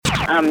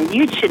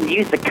You should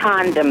use a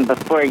condom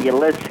before you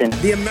listen.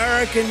 The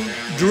American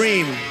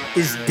dream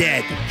is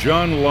dead.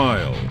 John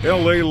Lisle,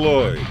 L.A.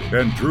 Lloyd,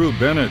 and Drew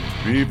Bennett,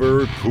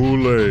 Beaver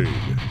Kool-Aid.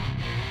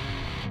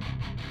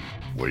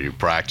 Were you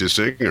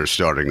practicing or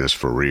starting this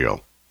for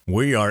real?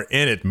 We are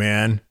in it,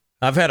 man.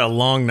 I've had a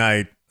long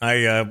night.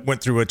 I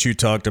went through what you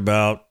talked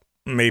about,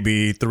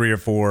 maybe 3 or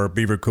 4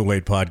 Beaver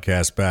Kool-Aid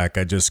podcasts back.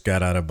 I just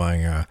got out of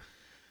my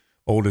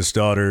oldest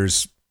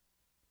daughter's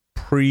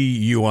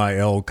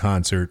pre-UIL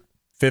concert.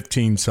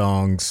 15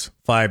 songs,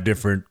 5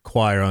 different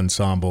choir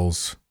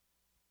ensembles.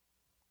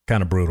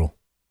 Kind of brutal.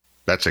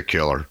 That's a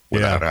killer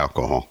without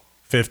alcohol.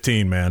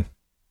 15, man.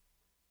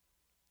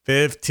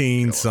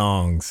 15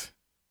 songs.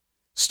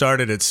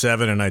 Started at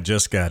 7 and I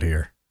just got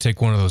here.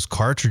 Take one of those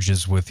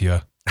cartridges with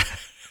you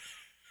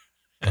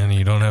and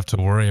you don't have to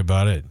worry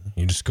about it.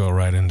 You just go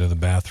right into the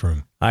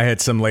bathroom. I had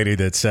some lady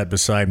that sat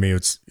beside me.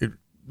 It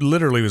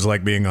literally was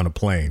like being on a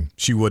plane.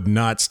 She would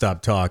not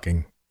stop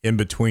talking in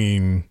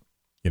between,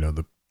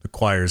 the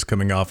choirs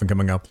coming off and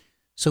coming up.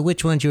 So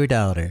which one's your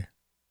daughter?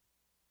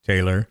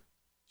 Taylor.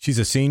 She's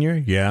a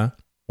senior? Yeah.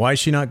 Why is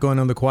she not going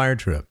on the choir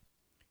trip?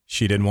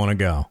 She didn't want to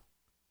go.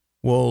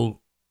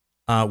 Well,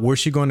 where's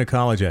she going to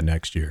college at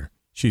next year?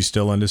 She's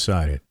still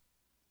undecided.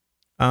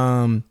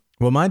 Well,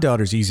 my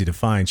daughter's easy to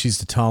find. She's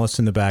the tallest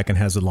in the back and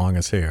has the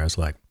longest hair. I was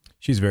like,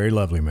 she's very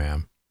lovely,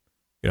 ma'am.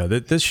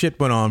 This shit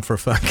went on for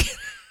fucking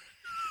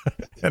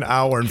an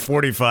hour and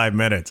 45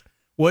 minutes.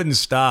 Wouldn't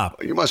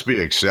stop. You must be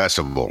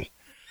accessible.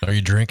 Are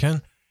you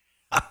drinking?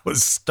 I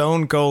was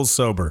stone cold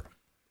sober.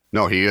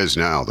 No, he is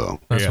now,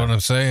 though. That's what I'm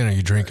saying. Are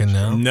you drinking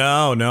now?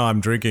 No,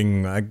 I'm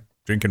drinking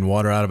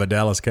water out of a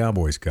Dallas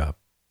Cowboys cup.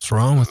 What's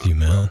wrong with you,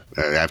 man?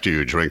 After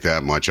you drink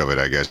that much of it,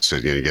 I guess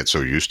you get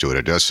so used to it.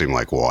 It does seem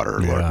like water,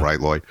 right,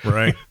 Lloyd?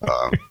 Right.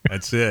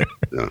 That's it.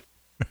 Yeah.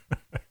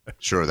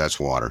 Sure, that's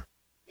water.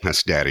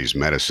 That's Daddy's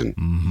medicine.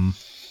 Mm-hmm.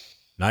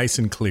 Nice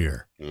and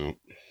clear. Yeah.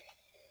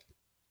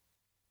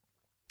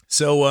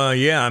 So,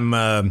 I'm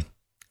a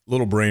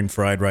little brain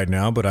fried right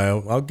now, but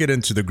I'll get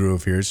into the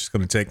groove here. It's just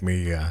going to take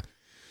me a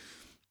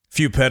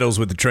few pedals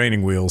with the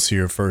training wheels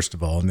here, first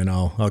of all, and then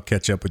I'll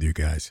catch up with you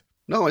guys.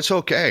 No, it's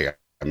okay.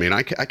 I mean,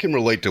 I can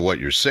relate to what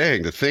you're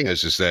saying. The thing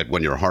is that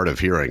when you're hard of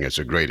hearing, it's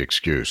a great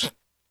excuse.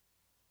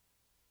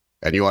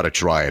 And you ought to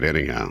try it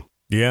anyhow.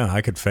 Yeah,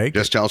 I could fake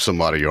Just tell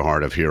somebody you're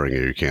hard of hearing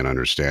and you can't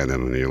understand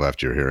them and you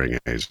left your hearing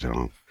aids at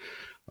home.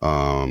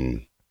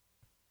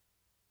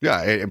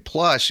 Yeah, and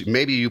plus,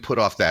 maybe you put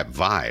off that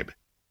vibe.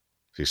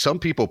 See, some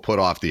people put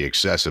off the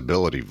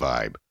accessibility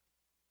vibe.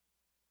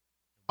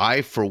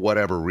 I, for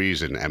whatever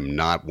reason, am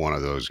not one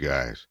of those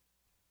guys.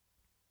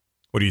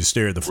 What, do you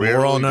stare at the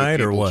floor all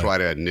night or what? People try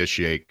to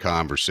initiate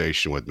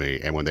conversation with me,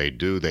 and when they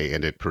do, they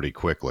end it pretty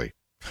quickly.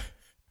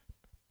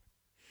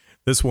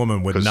 This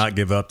woman would not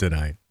give up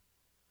tonight.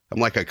 I'm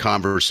like a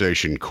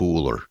conversation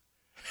cooler.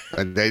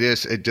 And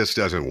it just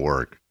doesn't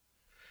work.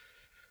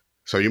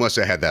 So you must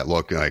have had that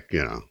look like,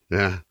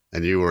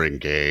 and you were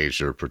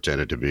engaged or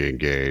pretended to be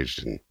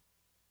engaged, and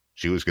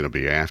she was going to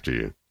be after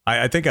you.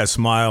 I think I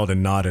smiled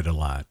and nodded a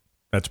lot.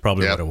 That's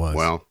probably what it was.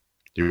 Well,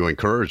 you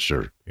encouraged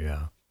her.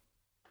 Yeah.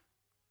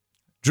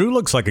 Drew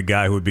looks like a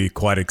guy who would be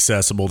quite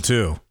accessible,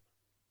 too.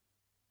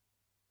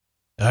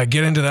 I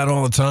get into that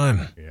all the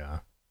time. Yeah.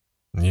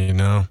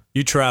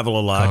 You travel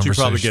a lot. You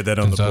probably get that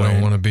on the plane. I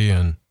don't want to be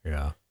in.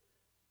 Yeah.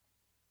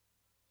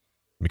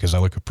 Because I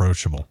look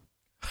approachable.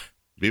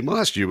 You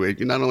must.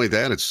 Not only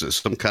that, it's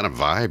some kind of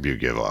vibe you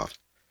give off.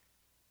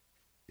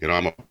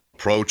 I'm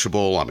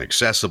approachable, I'm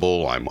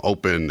accessible, I'm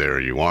open, there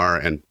you are.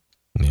 And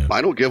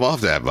I don't give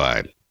off that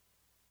vibe.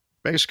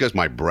 Maybe it's because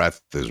my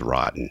breath is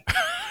rotten.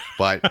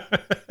 But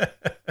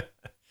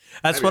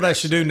that's what I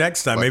should do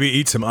next time. Maybe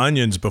eat some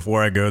onions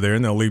before I go there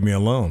and they'll leave me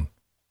alone.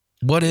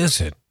 What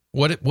is it?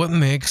 What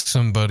makes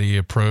somebody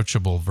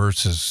approachable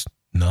versus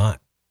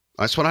not?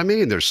 That's what I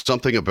mean. There's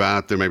something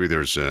about there. Maybe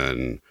there's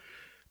a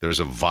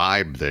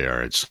vibe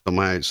there. It's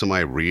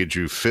somebody reads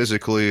you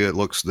physically. It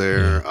looks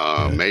there.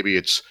 Maybe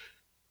it's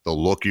the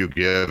look you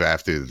give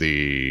after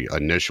the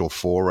initial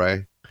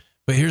foray.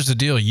 But here's the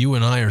deal. You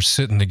and I are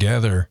sitting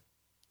together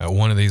at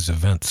one of these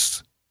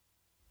events.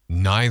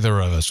 Neither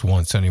of us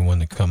wants anyone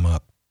to come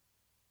up.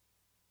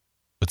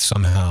 But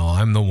somehow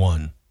I'm the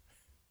one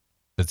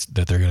that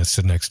they're going to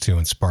sit next to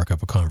and spark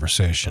up a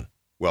conversation.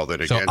 Well,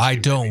 then again, so I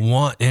don't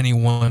want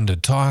anyone to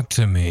talk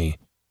to me.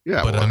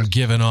 Yeah, but I'm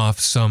giving off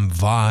some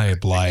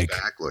vibe like,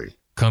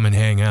 come and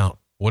hang out.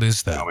 What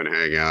is that? Come and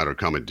hang out or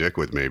come and dick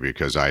with me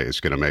because it's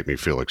going to make me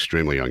feel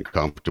extremely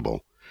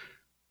uncomfortable.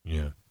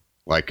 Yeah.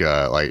 Like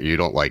you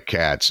don't like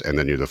cats and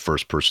then you're the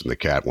first person the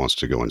cat wants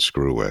to go and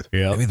screw with.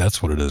 Yeah. Maybe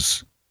that's what it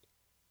is.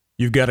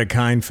 You've got a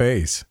kind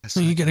face.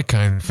 Well, you get a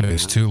kind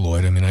face too,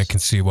 Lloyd. I mean, I can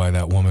see why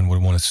that woman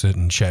would want to sit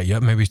and chat. Yeah,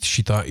 maybe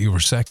she thought you were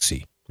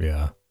sexy.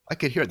 Yeah. I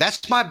could hear,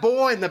 that's my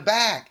boy in the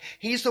back.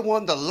 He's the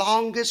one, the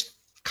longest,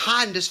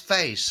 kindest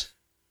face.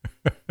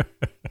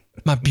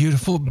 My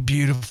beautiful,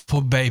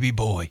 beautiful baby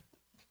boy.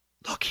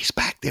 Look, he's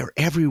back there.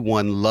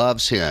 Everyone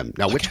loves him.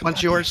 Now, which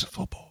one's yours?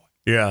 Beautiful boy.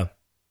 Yeah.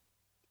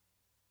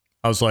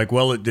 I was like,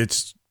 well,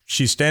 it's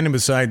she's standing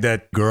beside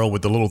that girl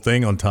with the little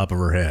thing on top of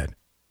her head.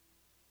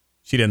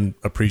 She didn't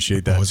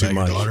appreciate that too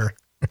much. Daughter?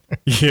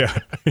 Yeah.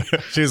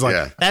 She's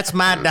like, that's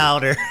my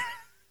daughter.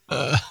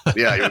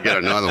 Yeah, you'll get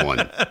another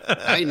one.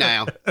 Hey,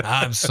 now.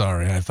 I'm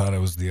sorry. I thought it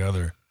was the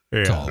other.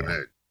 Yeah. Tall.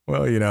 Right.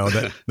 Well,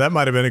 that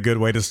might have been a good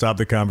way to stop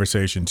the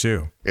conversation,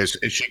 too. Is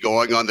she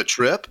going on the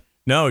trip?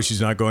 No,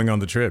 she's not going on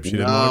the trip. She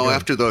didn't want to go.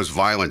 After those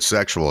violent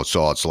sexual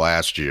assaults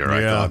last year,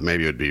 I Yeah. thought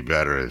maybe it would be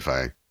better if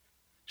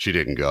she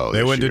didn't go. They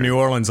this went year. to New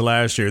Orleans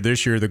last year.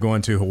 This year, they're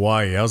going to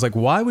Hawaii. I was like,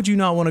 why would you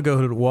not want to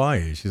go to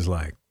Hawaii? She's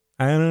like,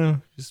 I don't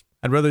know.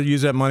 I'd rather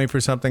use that money for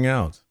something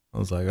else. I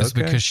was like, It's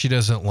okay. because she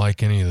doesn't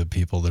like any of the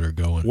people that are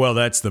going. Well,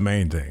 that's the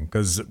main thing,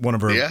 because one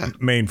of her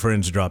main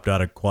friends dropped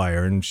out of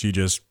choir, and she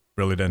just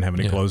really doesn't have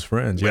any close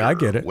friends. Winner, I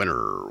get it.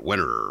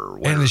 Winner.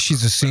 And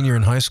she's a senior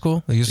in high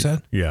school, you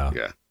said? Yeah.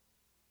 Yeah.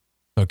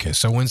 Okay,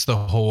 so when's the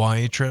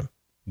Hawaii trip?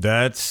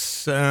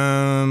 That's,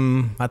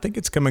 I think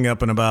it's coming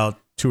up in about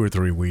 2 or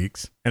 3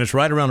 weeks. And it's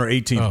right around her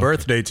 18th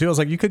birthday, too. I was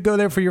like, you could go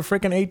there for your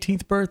freaking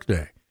 18th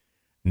birthday.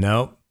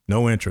 No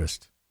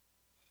interest.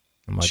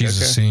 I'm like,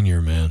 She's a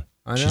senior, man.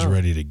 I know. She's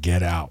ready to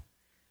get out.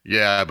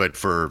 Yeah, but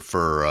for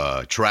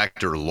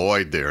Tractor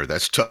Lloyd there,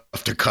 that's tough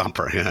to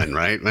comprehend,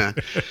 right, man?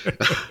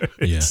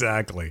 Yeah.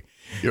 Exactly.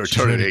 You're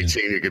turning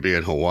 18, you could be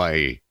in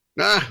Hawaii.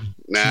 Nah.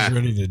 She's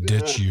ready to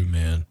ditch you,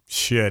 man.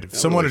 Shit. If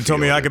someone had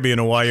told me I could be in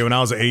Hawaii when I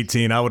was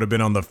 18, I would have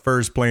been on the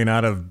first plane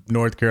out of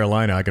North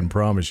Carolina, I can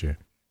promise you.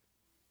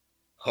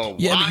 Hawaii.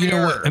 Yeah, but you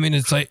know what? I mean,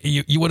 it's like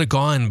you would have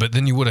gone, but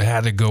then you would have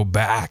had to go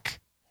back.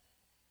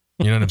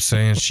 You know what I'm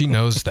saying? She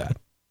knows that.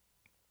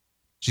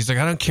 She's like,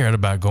 I don't care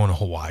about going to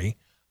Hawaii.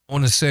 I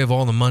want to save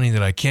all the money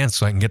that I can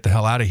so I can get the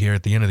hell out of here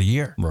at the end of the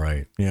year.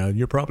 Right. Yeah,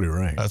 you're probably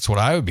right. That's what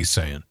I would be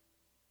saying.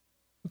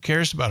 Who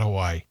cares about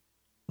Hawaii?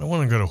 I don't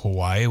want to go to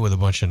Hawaii with a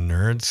bunch of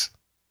nerds.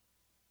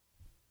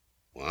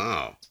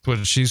 Wow. That's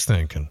what she's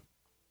thinking.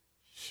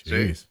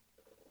 Jeez.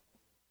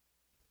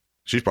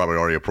 She's probably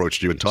already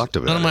approached you and talked to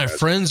her. None of my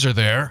friends are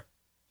there.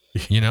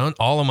 You know,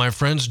 all of my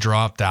friends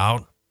dropped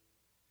out.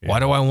 Yeah. Why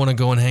do I want to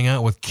go and hang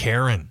out with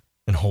Karen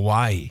in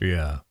Hawaii?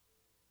 Yeah.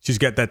 She's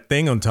got that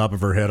thing on top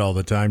of her head all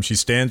the time. She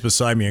stands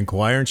beside me in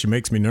choir, and she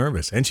makes me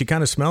nervous. And she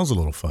kind of smells a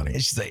little funny.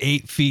 She's like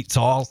 8 feet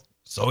tall.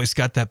 She's always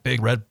got that big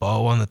red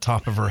bow on the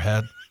top of her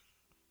head.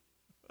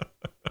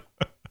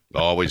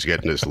 Always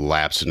getting this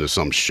lapse into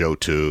some show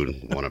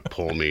tune. Want to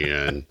pull me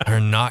in. Her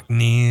knock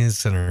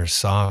knees and her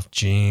soft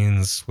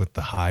jeans with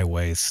the high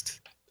waist.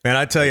 Man,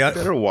 I tell you,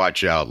 Better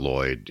watch out,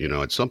 Lloyd. You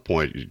know, at some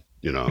point,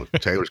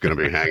 Taylor's going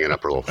to be hanging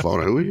up her little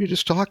phone. Who are you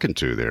just talking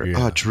to there?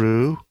 Yeah.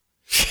 Drew.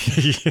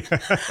 He's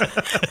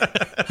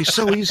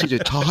so easy to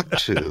talk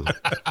to.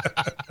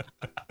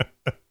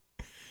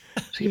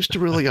 Seems to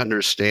really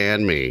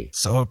understand me.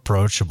 So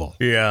approachable.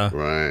 yeah.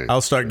 Right.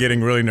 I'll start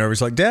getting really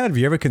nervous. Like, Dad, have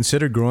you ever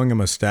considered growing a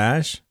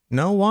mustache?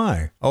 No,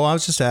 why? Oh, I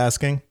was just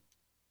asking.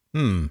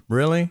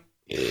 Really?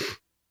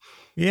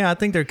 Yeah, I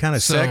think they're kind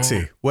of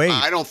sexy. Wait.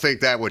 I don't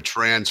think that would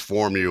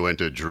transform you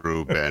into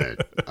Drew Bennett.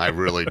 I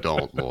really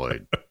don't,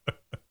 Lloyd.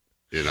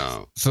 You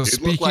know, So you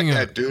look like speaking of-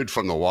 that dude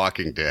from The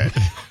Walking Dead.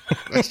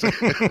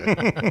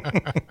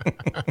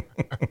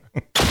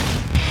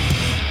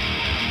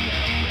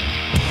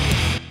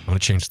 I'm going to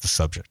change the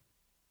subject.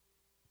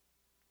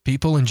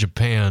 People in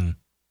Japan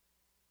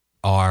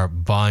are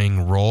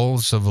buying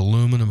rolls of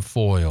aluminum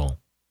foil.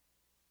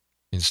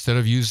 Instead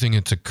of using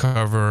it to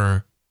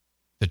cover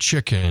the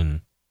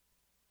chicken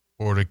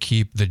or to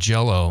keep the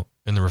Jell-O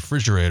in the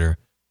refrigerator,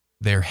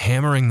 they're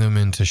hammering them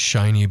into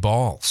shiny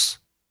balls.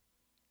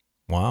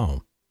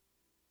 Wow.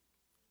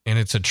 And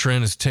it's a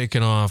trend that's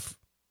taken off.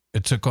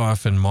 It took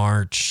off in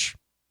March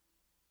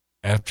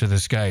after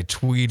this guy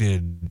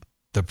tweeted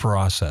the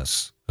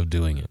process of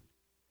doing it.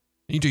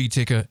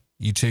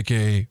 You take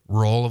a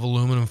roll of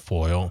aluminum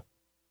foil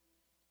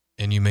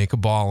and you make a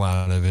ball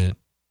out of it,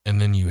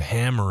 and then you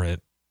hammer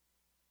it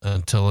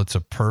until it's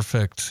a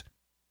perfect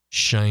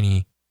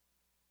shiny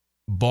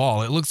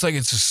ball. It looks like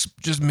it's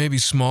just maybe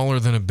smaller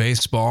than a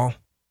baseball,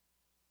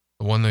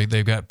 the one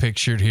they've got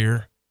pictured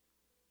here,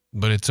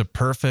 but it's a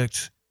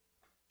perfect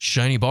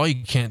shiny ball.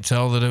 You can't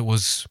tell that it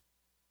was,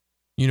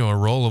 a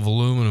roll of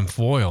aluminum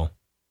foil.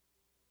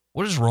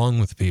 What is wrong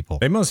with people?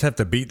 They must have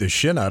to beat the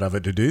shit out of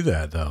it to do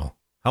that, though.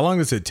 How long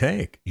does it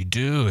take? You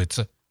do. It's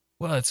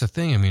a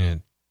thing. I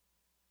mean,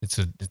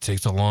 it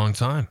takes a long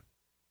time.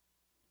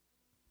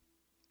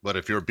 But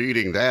if you're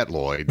beating that,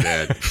 Lloyd,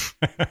 then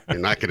you're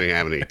not going to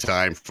have any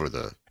time for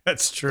the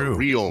That's true.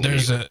 real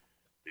There's a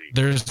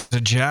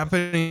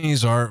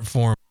Japanese art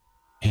form,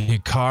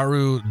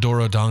 Hikaru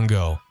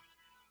Dorodango,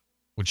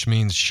 which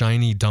means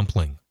shiny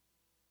dumpling.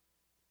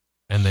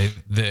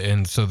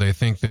 And so they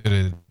think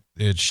that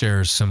it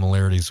shares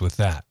similarities with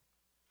that.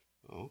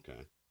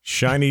 Okay.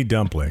 Shiny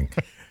dumpling.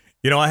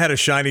 I had a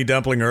shiny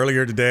dumpling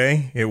earlier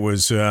today. It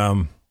was You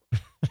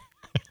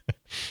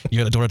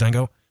had a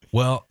Dorodango?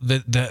 Well,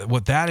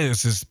 what that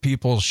is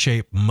people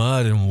shape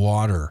mud and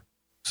water.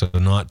 So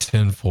not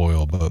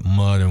tinfoil, but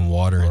mud and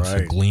water into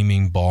Right.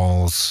 gleaming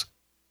balls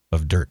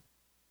of dirt.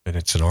 And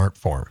it's an art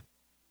form.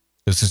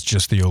 This is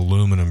just the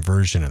aluminum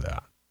version of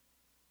that.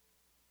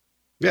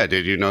 Yeah,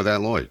 did you know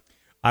that, Lloyd?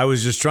 I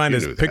was just trying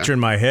to picture in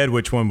my head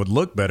which one would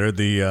look better,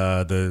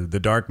 the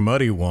dark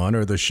muddy one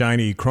or the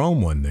shiny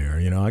chrome one there.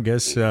 You know, I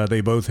guess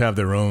they both have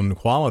their own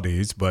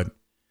qualities, but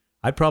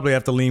I'd probably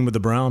have to lean with the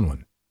brown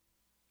one.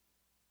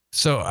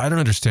 So I don't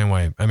understand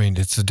why. I mean,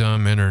 it's a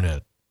dumb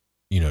internet,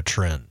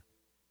 trend.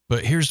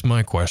 But here's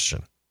my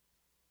question.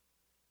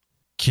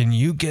 Can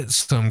you get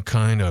some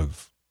kind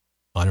of,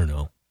 I don't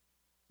know,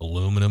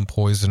 aluminum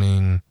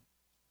poisoning,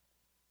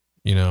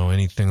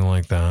 anything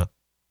like that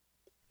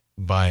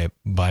by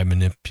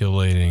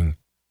manipulating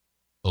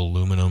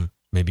aluminum,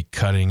 maybe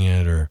cutting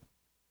it or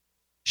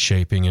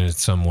shaping it in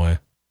some way? Is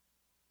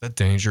that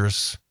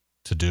dangerous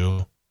to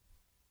do?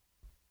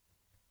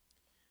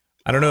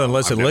 I don't know,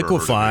 unless it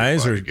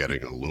liquefies or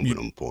getting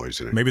aluminum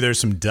poisoning. Maybe there's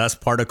some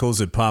dust particles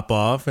that pop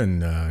off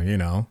and,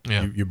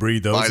 you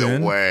breathe those in. By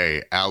the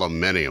way,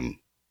 aluminium.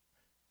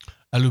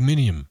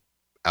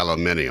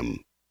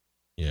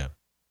 Yeah.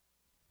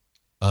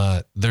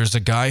 There's a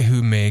guy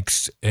who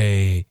makes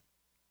a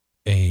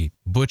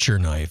butcher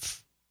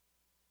knife,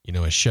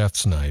 a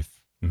chef's knife,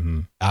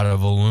 out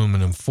of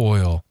aluminum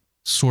foil,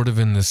 sort of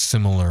in this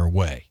similar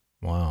way.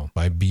 Wow.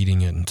 By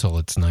beating it until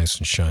it's nice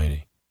and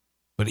shiny.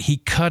 But he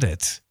cut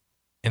it,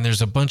 and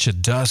there's a bunch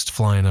of dust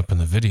flying up in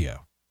the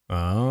video.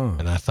 Oh.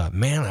 And I thought,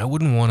 man, I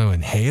wouldn't want to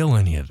inhale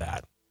any of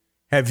that.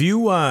 Have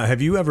you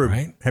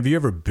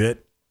ever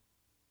bit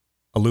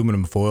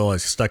aluminum foil,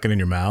 stuck it in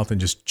your mouth and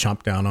just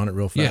chomped down on it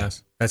real fast?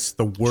 Yeah. That's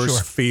the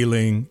worst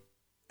feeling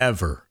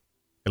ever.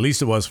 At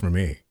least it was for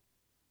me.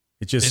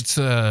 It's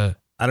I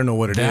don't know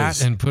what it is.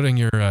 That and putting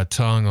your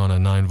tongue on a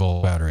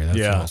 9-volt battery.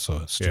 That's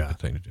also a stupid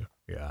thing to do.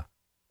 Yeah.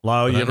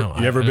 Lyle, you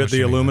ever bit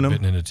the aluminum?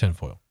 Bitten into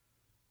tinfoil.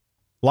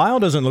 Lyle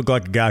doesn't look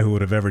like a guy who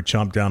would have ever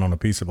chomped down on a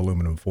piece of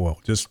aluminum foil.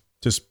 Just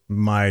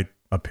my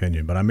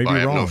opinion, but I may be wrong. I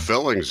have no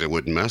fillings. It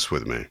wouldn't mess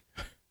with me.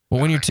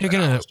 Well, when you're taking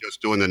I was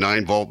just doing the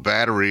 9-volt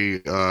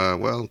battery,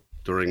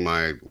 during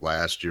my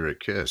last year at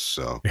KISS.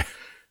 So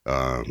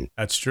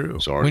that's true.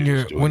 When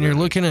you're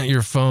looking at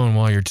your phone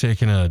while you're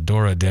taking a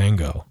Dora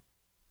Dango,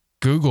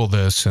 Google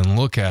this and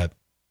look at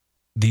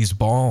these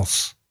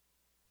balls,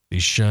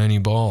 these shiny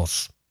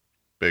balls.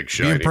 Big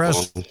shiny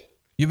balls.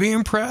 You'd be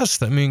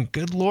impressed. I mean,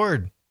 good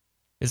Lord.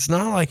 It's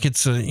not like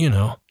it's a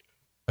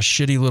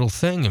shitty little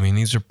thing. I mean,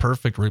 these are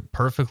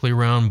perfectly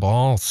round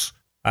balls.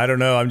 I don't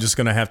know. I'm just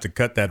going to have to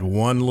cut that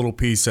one little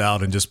piece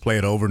out and just play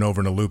it over and over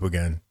in a loop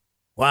again.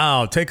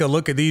 Wow, take a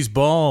look at these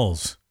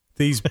balls.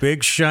 These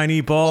big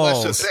shiny balls.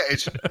 Well,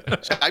 that's the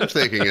thing. I'm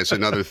thinking it's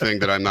another thing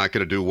that I'm not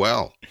going to do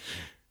well.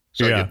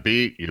 So you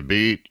beat,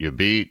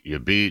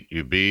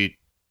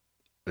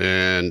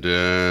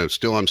 and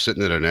still I'm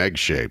sitting at an egg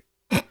shape.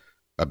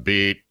 I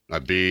beat.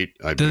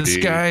 This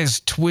guy's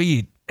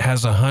tweet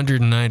has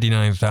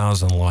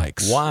 199,000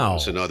 likes. Wow.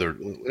 It's another,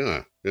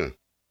 yeah.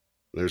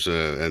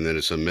 And then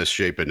it's a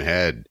misshapen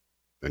head,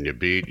 and you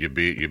beat,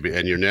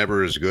 and you're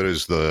never as good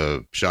as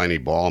the shiny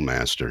ball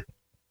master.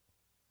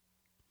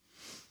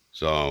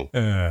 So,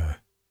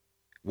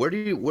 where do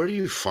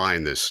you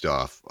find this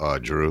stuff,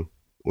 Drew?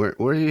 Where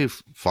do you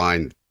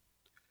find?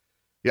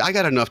 Yeah, I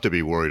got enough to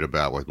be worried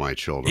about with my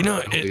children.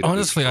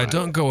 Honestly, I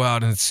don't go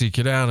out and seek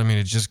it out. I mean,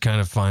 it just kind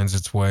of finds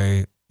its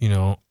way,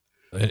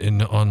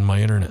 on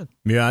my internet.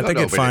 Yeah, I think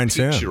it finds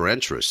him. Your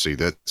interest. See,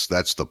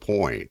 that's the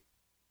point.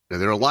 Now,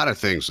 there are a lot of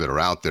things that are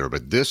out there,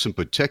 but this in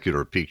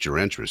particular piqued your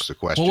interest. The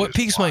question. Well, what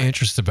piques my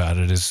interest about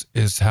it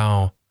is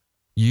how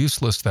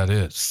useless that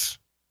is,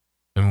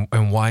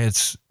 and why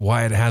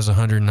it has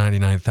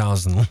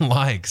 199,000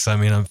 likes. I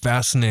mean, I'm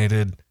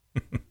fascinated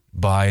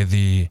by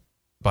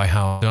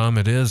how dumb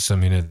it is. I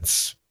mean,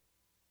 it's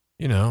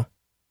the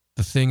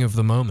thing of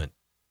the moment.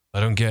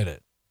 I don't get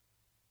it.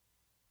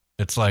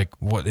 It's like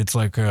what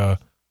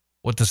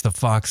does the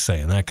fox say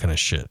and that kind of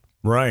shit.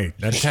 Right.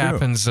 That's true.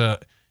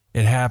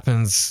 It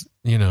happens,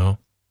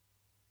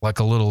 like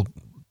a little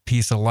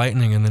piece of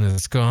lightning and then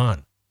it's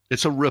gone.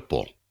 It's a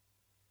ripple.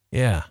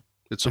 Yeah.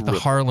 It's like a the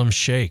ripple. Harlem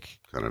Shake.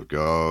 Kind of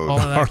goes. All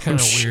of that kind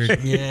of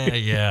weird.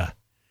 Yeah.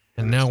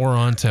 And now we're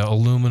on to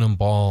aluminum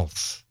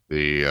balls.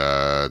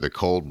 The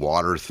cold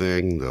water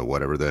thing, the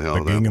whatever the hell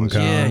the that Gingham was.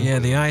 Kong. Yeah,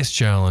 the ice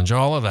challenge,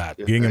 all of that.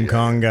 Gingham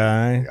Kong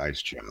guy. The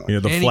ice challenge.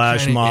 The Any flash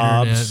kind of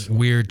mobs. internet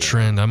weird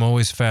trend. I'm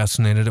always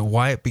fascinated at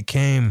why it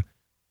became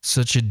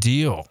such a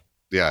deal.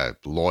 Yeah,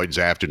 Lloyd's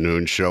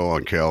afternoon show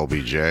on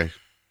KLBJ.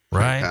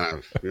 Right.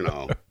 Kind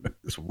of,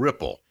 it's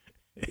ripple.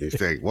 You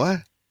think, what?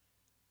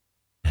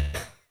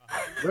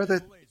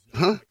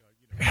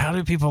 How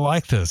do people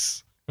like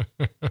this?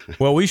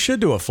 Well, we should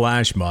do a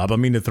flash mob. I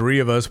mean, the three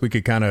of us, we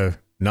could kind of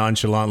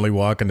nonchalantly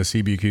walk into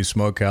CBQ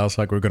Smokehouse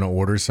like we're going to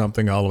order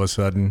something. All of a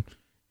sudden,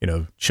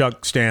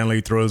 Chuck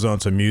Stanley throws on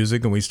some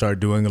music and we start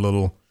doing a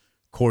little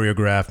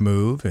choreographed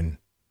move and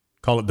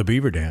call it the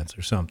Beaver Dance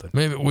or something.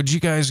 Maybe would you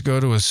guys go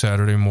to a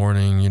Saturday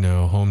morning,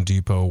 Home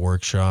Depot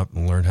workshop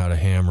and learn how to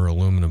hammer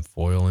aluminum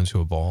foil into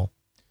a ball?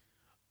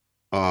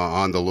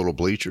 On the little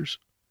bleachers?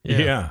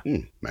 Yeah.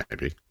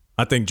 Maybe.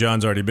 I think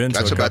John's already been to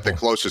a couple. That's about the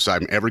closest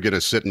I'm ever going to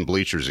sit in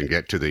bleachers and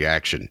get to the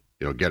action.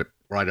 Get it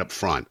right up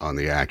front on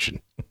the action.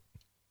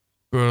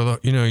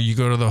 You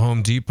go to the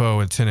Home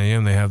Depot at 10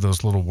 a.m. They have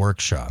those little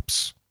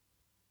workshops.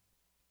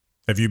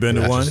 Have you been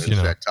to one? You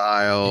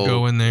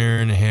go in there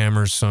and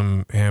hammer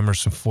some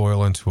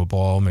foil into a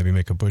ball, maybe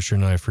make a butcher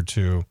knife or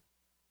two.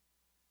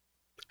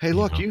 Hey,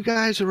 look, you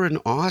guys are in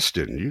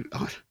Austin.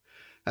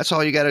 That's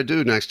all you got to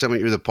do next time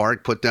you're at the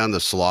park. Put down the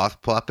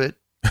sloth puppet,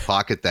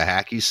 pocket the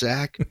hacky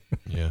sack,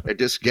 and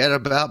just get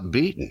about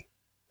beaten.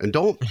 And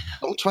don't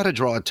try to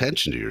draw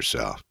attention to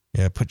yourself.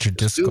 Yeah, put your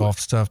disc golf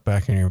stuff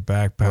back in your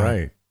backpack.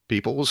 Right.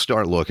 People will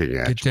start looking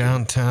at you. Get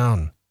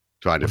downtown.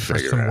 Trying to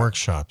figure some out.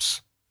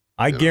 workshops.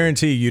 I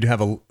guarantee you'd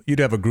have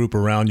a group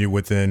around you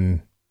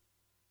within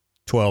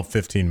 12,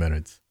 15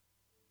 minutes.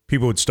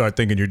 People would start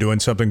thinking you're doing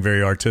something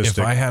very artistic.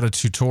 If I had a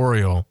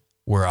tutorial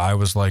where I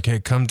was like, hey,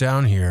 come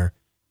down here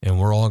and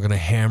we're all going to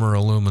hammer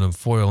aluminum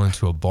foil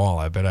into a ball,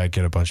 I bet I'd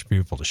get a bunch of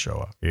people to show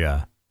up.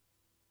 Yeah.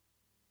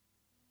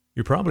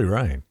 You're probably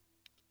right.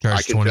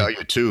 I can tell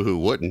you, too, who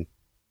wouldn't.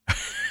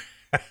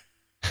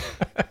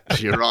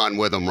 You're on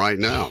with them right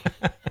now.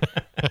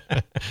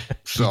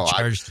 So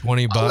charge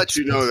 $20. I'll let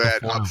you know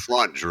that up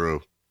front,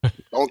 Drew.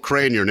 Don't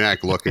crane your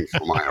neck looking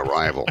for my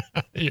arrival.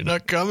 You're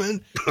not coming?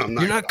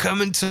 You're not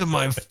coming to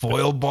my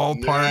foil ball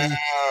party?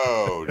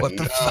 No. What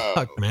the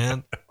fuck,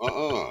 man?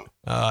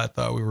 I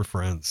thought we were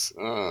friends.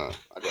 I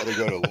got to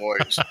go to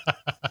Lloyd's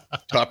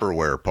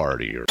Tupperware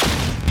party.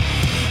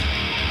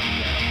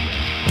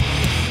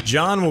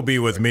 John will be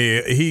with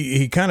me.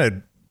 He kind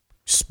of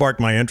sparked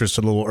my interest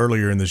a little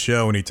earlier in the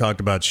show when he talked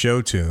about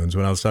show tunes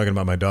when I was talking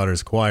about my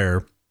daughter's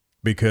choir,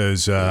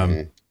 because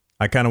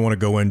I kind of want to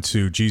go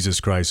into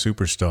Jesus Christ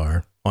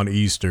Superstar on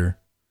Easter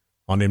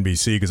on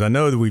NBC, because I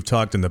know that we've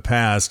talked in the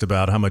past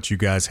about how much you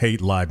guys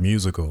hate live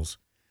musicals.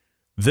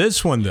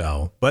 This one,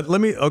 though, but let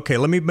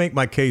me make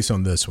my case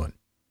on this one.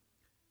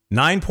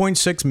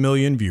 9.6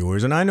 million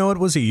viewers, and I know it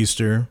was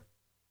Easter,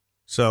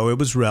 so it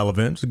was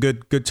relevant. It was a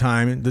good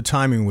time. The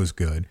timing was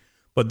good.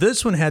 But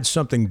this one had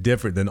something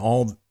different than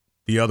all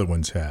the other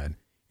ones had.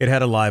 It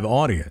had a live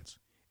audience.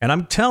 And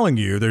I'm telling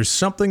you, there's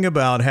something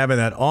about having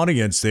that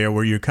audience there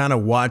where you're kind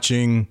of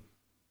watching,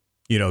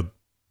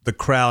 the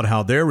crowd,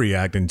 how they're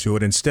reacting to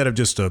it, instead of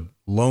just a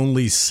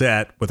lonely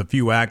set with a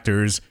few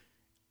actors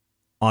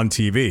on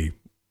TV,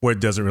 where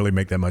it doesn't really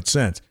make that much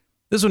sense.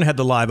 This one had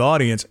the live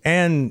audience,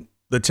 and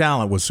the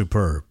talent was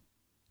superb,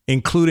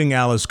 including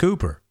Alice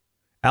Cooper.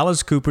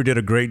 Alice Cooper did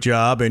a great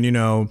job,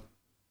 and,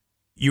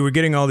 you were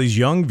getting all these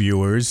young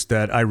viewers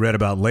that I read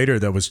about later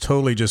that was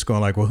totally just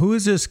going like, well, who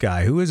is this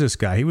guy? Who is this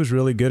guy? He was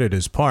really good at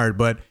his part.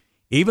 But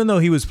even though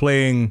he was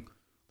playing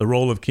the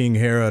role of King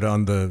Herod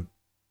on the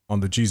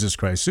Jesus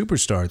Christ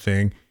Superstar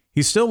thing,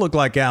 he still looked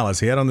like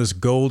Alice. He had on this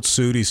gold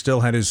suit. He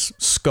still had his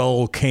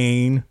skull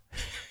cane,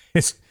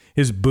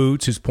 his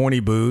boots, his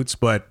pointy boots.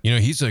 But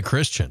he's a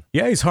Christian.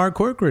 Yeah, he's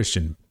hardcore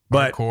Christian.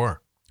 Hardcore.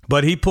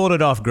 But he pulled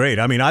it off great.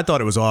 I mean, I thought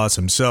it was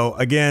awesome. So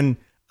again,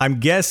 I'm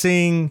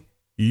guessing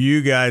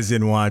you guys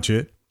didn't watch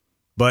it,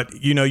 but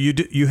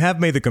you have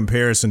made the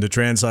comparison to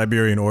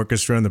Trans-Siberian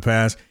Orchestra in the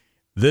past.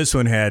 This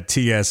one had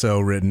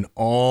TSO written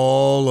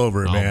all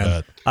over it,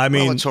 man. I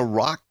mean, it's a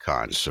rock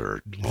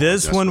concert.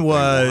 This one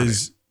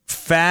was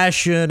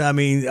fashion. I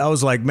mean, I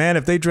was like, man,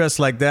 if they dressed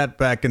like that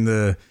back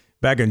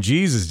in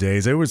Jesus'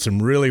 days, there were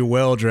some really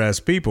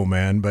well-dressed people,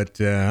 man. But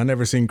I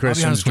never seen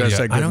Christians dressed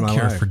like that in my life. I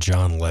don't care for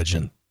John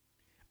Legend.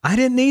 I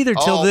didn't either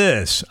till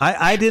this.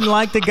 I didn't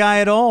like the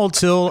guy at all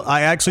till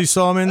I actually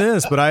saw him in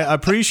this, but I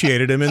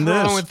appreciated him in this.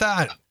 What's wrong with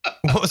that?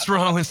 What's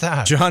wrong with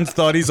that? John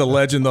thought he's a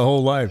legend the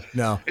whole life.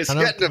 No. It's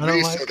getting to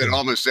be so that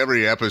almost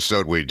every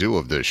episode we do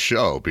of this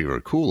show,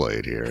 Beaver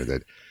Kool-Aid here,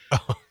 that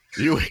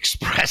you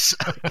express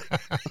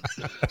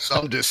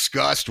some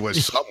disgust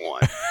with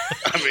someone.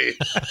 I mean,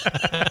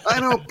 I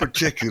don't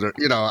particular,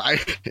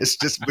 it's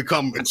just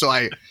become, and so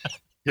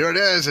here it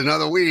is,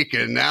 another week,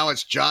 and now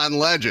it's John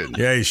Legend.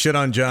 Yeah, he shit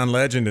on John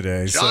Legend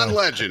today. John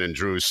Legend and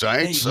Drew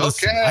Saints. Hey,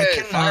 listen,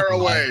 okay, fire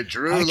away,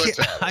 Drew.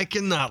 I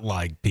cannot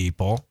like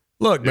people.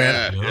 Look,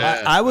 man,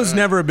 I was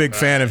never a big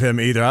fan of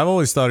him either. I've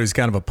always thought he was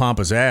kind of a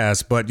pompous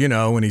ass, but,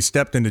 when he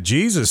stepped into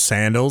Jesus'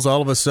 sandals,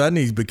 all of a sudden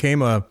he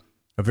became a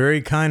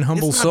very kind,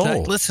 humble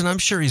soul. Listen, I'm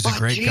sure he's a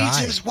great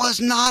guy. Jesus was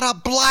not a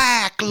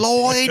black,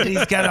 Lloyd.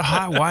 He's got a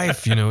hot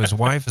wife. His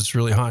wife is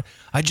really hot.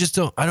 I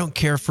don't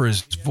care for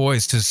his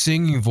voice. His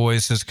singing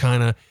voice is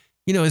kind of,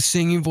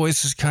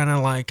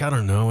 like, I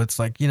don't know. It's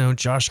like,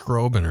 Josh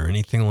Groban or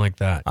anything like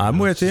that. I'm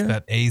with you.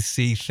 That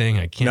AC thing.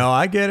 I can't. No,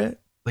 I get it.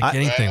 Like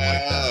anything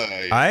like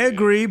that. I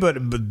agree, but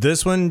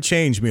this one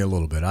changed me a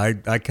little bit.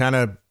 I kind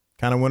of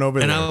went over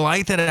there. And I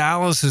like that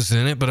Alice is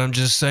in it, but I'm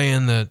just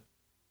saying that.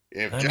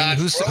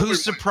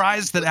 Who's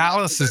surprised that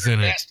Alice is in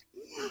it?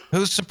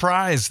 Who's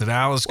surprised that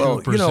Alice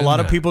Cooper's in a lot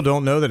of people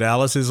don't know that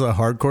Alice is a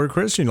hardcore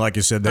Christian, like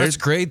you said. That's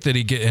great that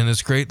and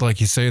it's great, like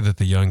you say, that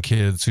the young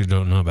kids who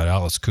don't know about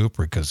Alice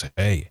Cooper, because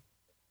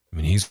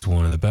he's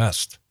one of the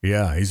best.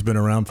 Yeah, he's been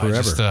around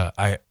forever.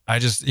 I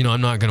just I'm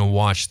not going to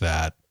watch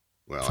that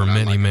for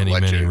many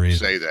reasons.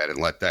 Say that and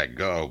let that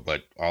go,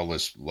 but I'll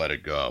just let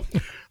it go.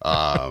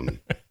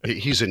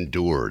 He's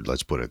endured.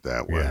 Let's put it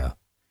that way. Yeah.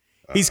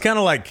 He's kind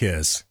of like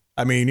Kiss.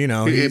 I mean,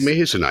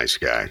 he's a nice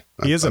guy.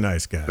 He is a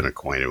nice guy. I've been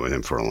acquainted with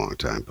him for a long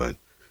time, but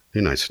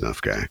he's a nice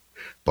enough guy.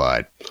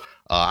 But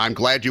I'm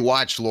glad you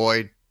watched,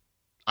 Lloyd.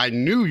 I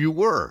knew you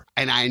were.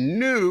 And I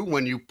knew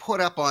when you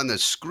put up on the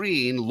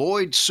screen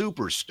Lloyd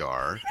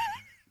Superstar,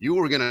 you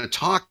were going to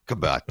talk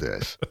about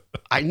this.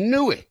 I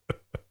knew it.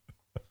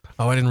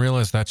 Oh, I didn't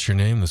realize that's your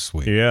name this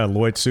week. Yeah,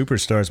 Lloyd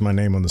Superstar is my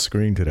name on the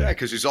screen today. Yeah,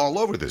 because he's all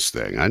over this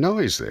thing. I know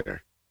he's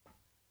there.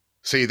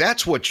 See,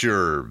 that's what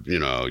your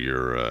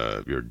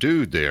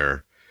dude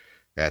there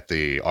at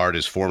the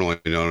artist formerly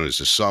known as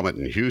the Summit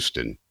in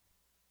Houston,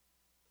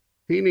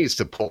 he needs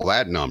to pull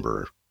that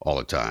number all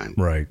the time.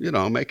 Right.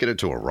 Make it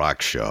into a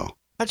rock show.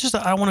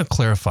 I want to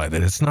clarify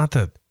that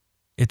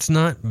it's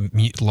not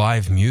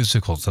live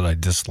musicals that I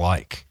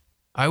dislike.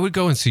 I would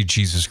go and see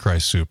Jesus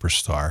Christ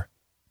Superstar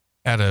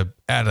at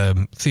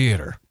a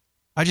theater.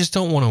 I just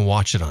don't want to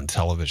watch it on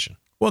television.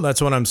 Well,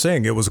 that's what I'm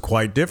saying. It was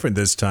quite different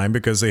this time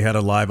because they had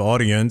a live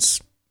audience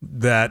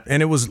and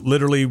it was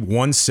literally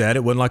one set.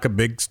 It wasn't like a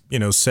big,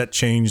 set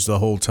change the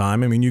whole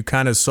time. I mean, you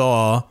kind of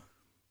saw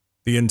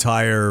the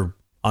entire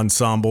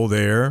ensemble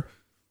there,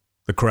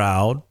 the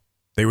crowd.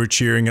 They were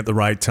cheering at the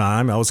right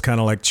time. I was kind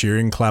of like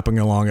cheering, clapping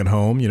along at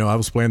home. I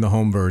was playing the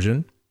home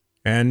version.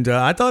 And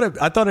I thought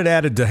it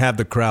added to have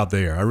the crowd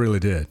there. I really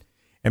did.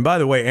 And by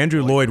the way,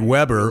 Andrew Lloyd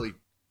Webber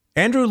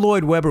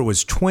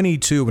was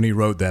 22 when he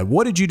wrote that.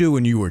 What did you do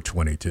when you were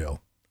 22?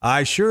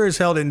 I sure as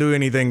hell didn't do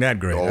anything that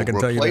great. I can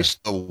tell you that. Replace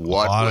the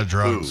what a lot with of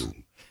drugs. who,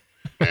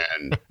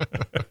 and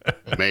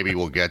maybe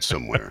we'll get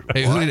somewhere.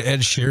 Hey, who did Ed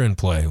Sheeran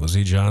play? Was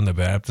he John the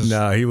Baptist?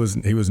 No, he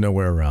was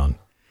nowhere around.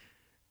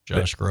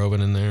 Josh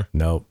Groban in there?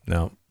 No.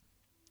 No,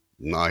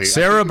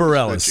 Sarah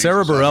Bareilles.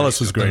 Sarah Bareilles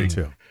was great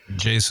too.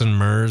 Jason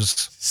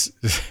Murs.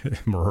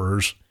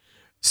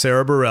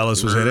 Sarah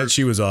Bareilles was in it.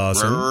 She was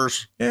awesome.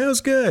 Murs. Yeah, it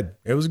was good.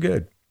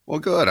 Well,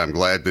 good. I'm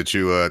glad that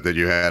you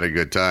had a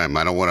good time.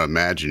 I don't want to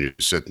imagine you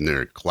sitting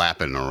there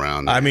clapping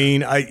around. I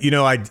mean,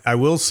 I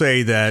will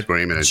say that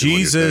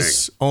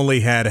Jesus only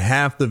had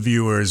half the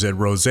viewers that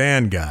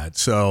Roseanne got.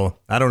 So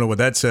I don't know what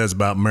that says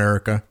about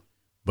America.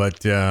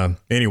 But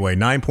anyway,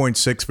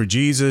 9.6 for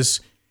Jesus,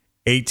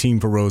 18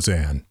 for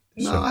Roseanne.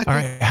 No, So, all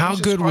right. How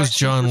good was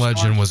John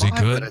Legend? Was he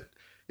good?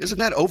 Isn't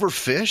that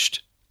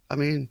overfished? I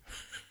mean,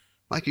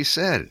 like you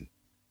said.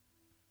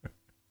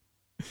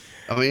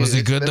 I mean, was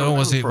he good though?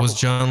 Was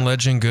John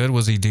Legend good?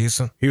 Was he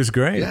decent? he was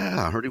great.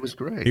 Yeah, I heard he was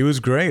great. He was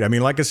great. I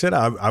mean, like I said,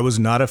 I was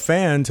not a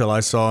fan till I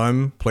saw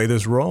him play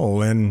this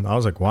role, and I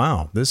was like,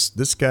 wow, this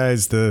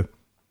guy's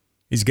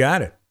he's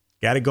got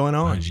it going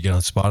on. Did you get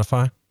on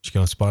Spotify? Get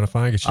yourself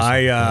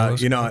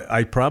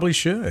I probably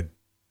should.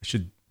 I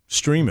should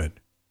stream it.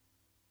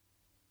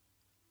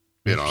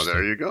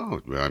 There you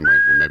go.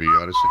 Maybe you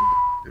ought to see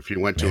it. If you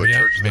went to a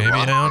church, maybe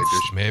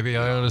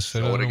I ought to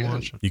sit down and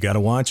watch it. You got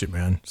to watch it,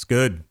 man. It's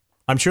good.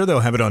 I'm sure they'll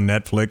have it on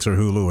Netflix or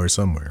Hulu or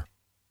somewhere.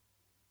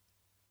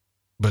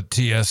 But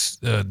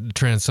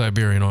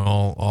Trans-Siberian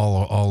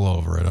all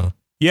over it, huh?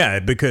 Yeah,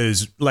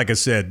 because like I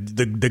said,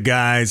 the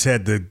guys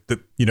had the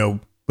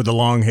with the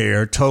long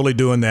hair, totally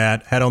doing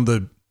that, had on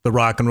the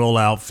rock and roll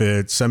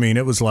outfits. I mean,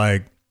 it was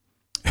like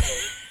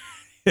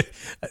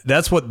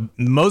that's what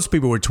most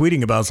people were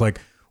tweeting about. It's like,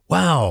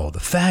 wow, the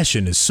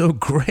fashion is so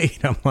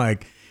great. I'm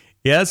like,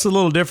 yeah, it's a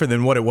little different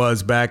than what it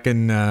was back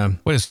in.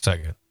 Wait a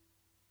second.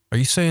 Are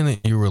you saying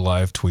that you were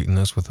live tweeting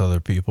this with other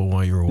people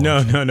while you were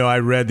watching? No. I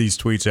read these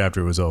tweets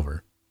after it was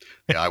over.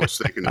 Yeah, I was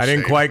thinking. I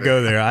didn't quite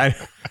go there. I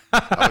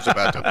was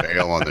about to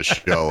bail on the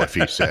show if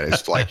he said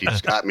it's like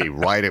he's got me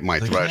right at my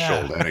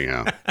threshold. Yeah.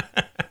 Anyhow,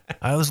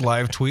 I was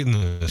live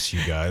tweeting this,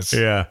 you guys.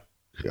 Yeah.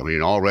 I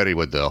mean, already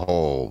with the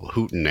whole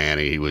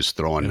hootenanny he was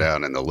throwing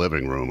down in the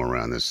living room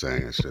around this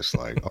thing, it's just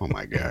like, oh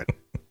my God.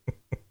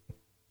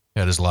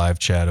 Had his live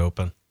chat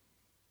open.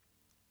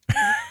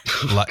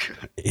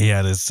 He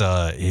had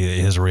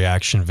his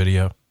reaction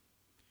video.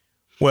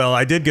 Well,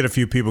 I did get a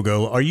few people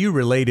go, are you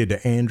related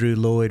to Andrew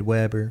Lloyd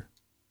Webber?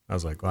 I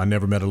was like, well, I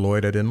never met a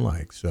Lloyd I didn't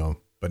like. So,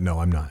 but no,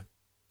 I'm not.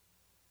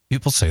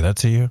 People say that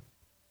to you?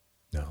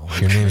 No.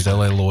 Your name is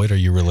L.A. Lloyd. Are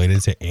you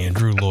related to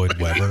Andrew Lloyd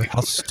Webber?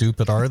 How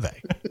stupid are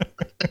they?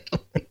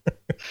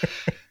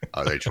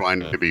 Are they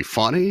trying to be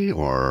funny,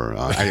 or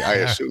I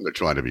assume they're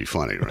trying to be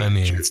funny, right? I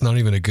mean, it's not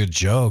even a good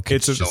joke.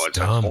 It's just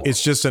dumb.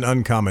 It's just an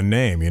uncommon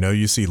name.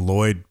 You see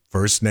Lloyd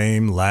first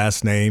name,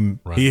 last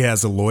name. Right. He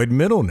has a Lloyd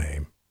middle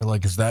name.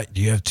 Like,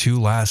 do you have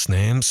two last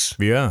names?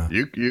 Yeah.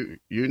 You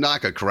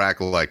knock a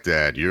crackle like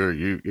that.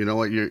 You know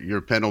what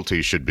your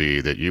penalty should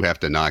be that you have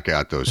to knock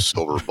out those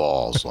silver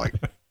balls like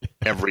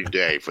every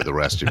day for the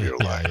rest of your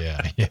life.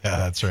 Yeah,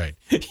 that's right.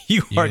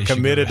 You are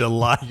committed to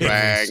lying.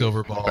 Bang,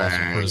 silver balls.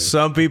 Bang,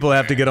 some people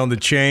have to get on the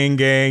chain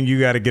gang.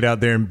 You got to get out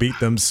there and beat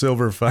them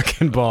silver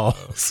fucking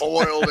balls.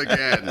 Foiled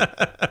again.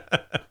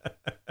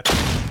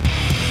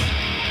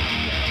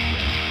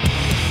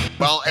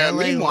 Well, and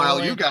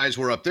meanwhile, you guys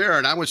were up there,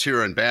 and I was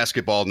here in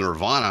basketball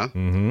nirvana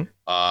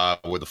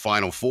with the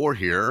Final Four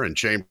here in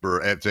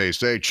Chamber, as they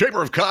say,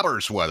 Chamber of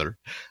Commerce weather.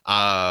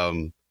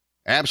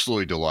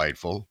 Absolutely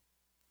delightful.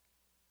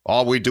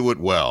 We do it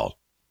well.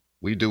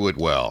 We do it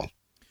well.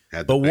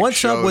 Had the But big what's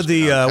up shows with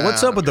the downtown,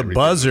 what's up with the everything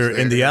was buzzer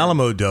in the there.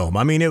 Alamo Dome?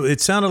 I mean, it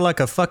sounded like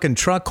a fucking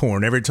truck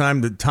horn every time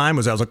the time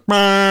was out. I was like,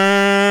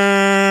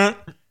 "Bah."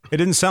 It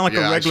didn't sound like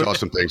Yeah, a regular. I saw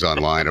some things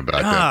online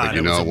about that, God, but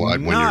you it know was what?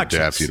 When you're obnoxious.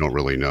 deaf, you don't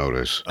really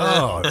notice.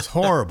 Oh, it's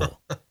horrible.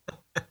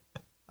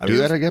 Do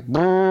that again?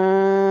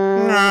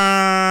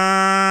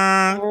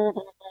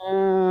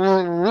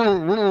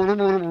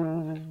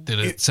 Did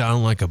it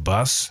sound like a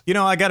bus? You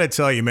know, I got to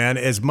tell you, man,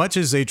 as much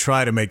as they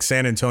try to make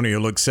San Antonio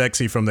look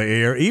sexy from the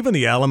air, even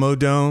the Alamo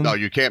Dome, No,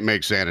 you can't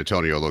make San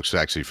Antonio look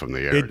sexy from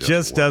the air. it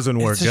just doesn't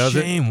work, It's a does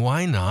it? shame.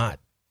 Why not?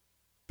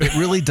 It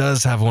really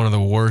does have one of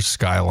the worst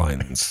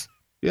skylines.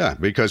 Yeah,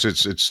 because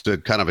it's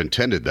kind of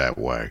intended that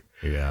way.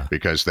 Yeah.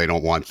 Because they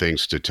don't want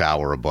things to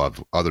tower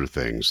above other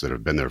things that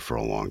have been there for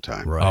a long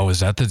time. Right. Oh,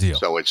 is that the deal?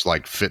 So it's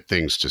like fit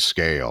things to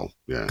scale.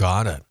 Yeah.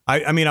 Got it.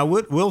 I mean,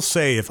 will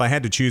say if I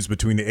had to choose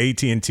between the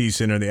AT&T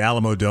Center and the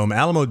Alamo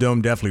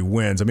Dome definitely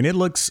wins. I mean, it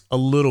looks a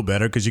little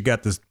better because you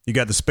got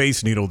the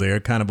Space Needle there,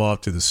 kind of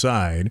off to the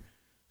side.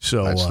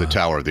 So That's the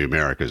Tower of the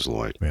Americas,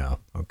 Lloyd. Yeah.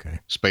 Okay.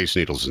 Space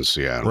Needle's in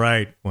Seattle.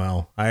 Right.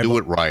 Well, Do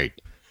it right.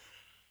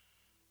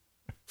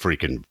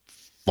 Freaking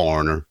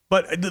foreigner.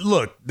 But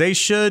look, they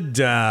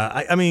should.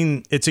 I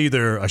mean, it's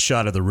either a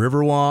shot of the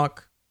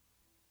Riverwalk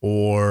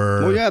or.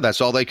 Well, yeah, that's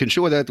all they can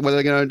show. What are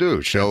they going to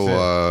do?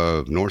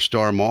 Show North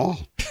Star Mall?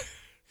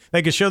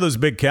 They could show those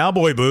big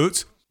cowboy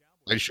boots.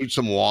 They shoot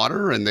some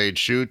water and they'd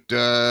shoot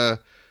the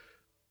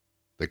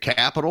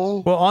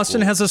Capitol. Well, Austin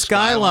has a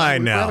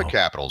skyline We now. have a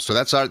Capitol, so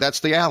that's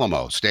the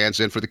Alamo. Stands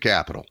in for the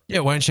Capitol.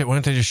 Yeah, why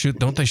don't they just shoot?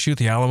 Don't they shoot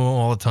the Alamo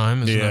all the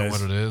time? Isn't that Yes.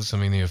 what it is? I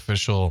mean, the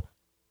official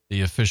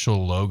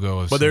logo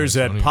of. But there's San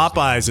that Antonio is the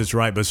Popeyes that's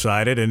right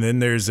beside it, and then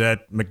there's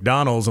that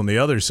McDonald's on the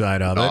other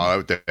side of it.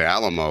 No, the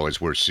Alamo is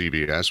where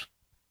CBS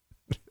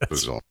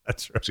was all.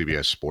 That's right.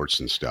 CBS Sports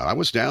and stuff. I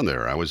was down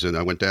there. I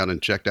went down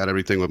and checked out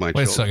everything with my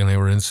Wait a children. second, they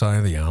were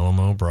inside the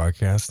Alamo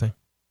broadcasting.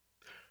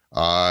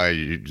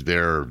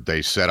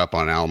 They set up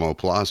on Alamo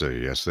Plaza.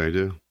 Yes, they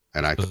do.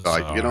 And I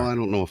thought, I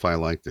don't know if I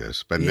like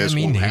this, but Yeah, this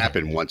me won't neither.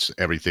 happen once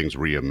everything's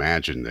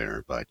reimagined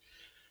there. But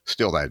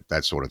still,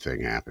 that sort of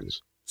thing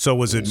happens. So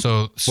was it?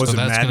 So Was it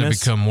that's going to madness?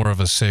 become more of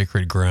a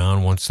sacred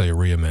ground once they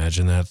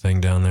reimagine that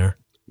thing down there.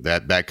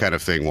 That kind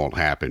of thing won't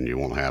happen. You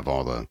won't have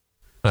all the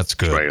That's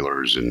good.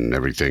 trailers and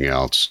everything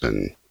else.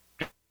 And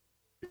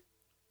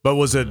But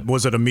was it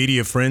a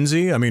media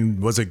frenzy? I mean,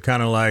 was it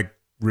kind of like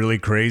really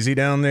crazy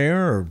down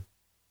there,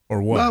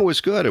 or what? well, it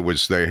was good.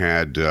 They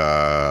had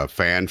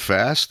Fan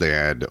Fest. They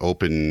had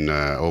open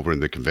over in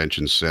the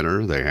convention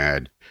center. They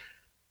had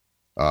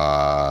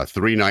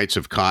 3 nights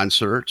of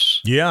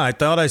concerts. Yeah, I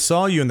thought I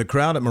saw you in the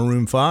crowd at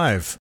Maroon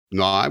 5.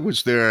 No, I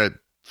was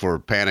there for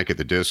Panic at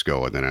the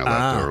Disco, and then I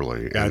left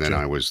early. Gotcha. And then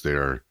I was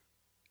there.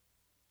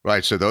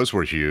 Right, so those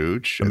were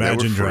huge. and they were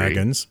Imagine free.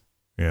 Dragons.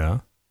 Yeah.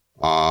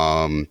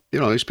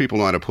 These people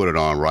know how to put it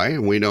on right,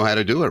 and we know how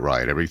to do it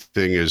right.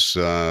 Everything is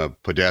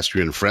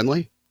pedestrian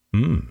friendly.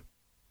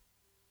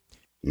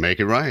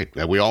 Make it right.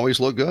 And we always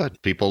look good.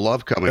 People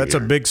love coming That's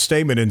here. a big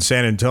statement in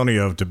San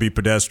Antonio to be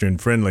pedestrian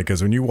friendly,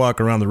 because when you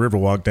walk around the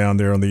Riverwalk down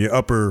there on the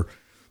upper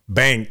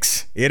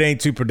banks, it ain't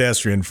too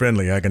pedestrian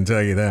friendly, I can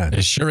tell you that.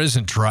 It sure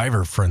isn't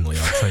driver friendly,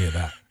 I'll tell you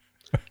that.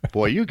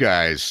 Boy, you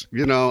guys,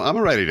 I'm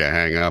ready to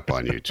hang up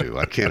on you two.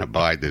 I can't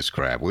abide this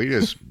crap. We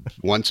just,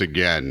 once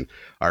again,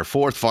 our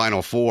 4th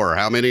Final Four.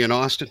 How many in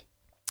Austin?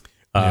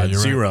 Yeah, you're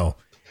 0.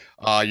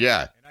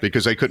 Yeah,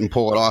 because they couldn't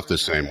pull it off the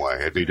same way.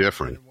 It'd be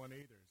different.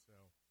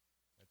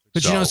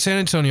 But So- San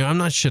Antonio, I'm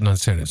not shitting on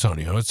San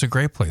Antonio. It's a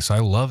great place. I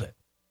love it.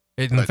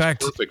 In That's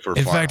fact, perfect for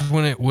fun.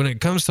 when it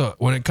comes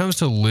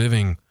to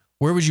living,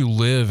 where would you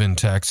live in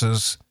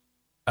Texas?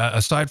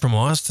 Aside from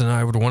Austin,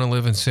 I would want to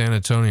live in San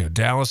Antonio.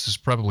 Dallas is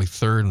probably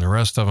 3rd, and the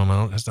rest of them,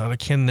 I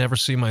can never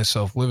see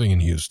myself living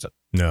in Houston.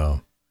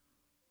 No.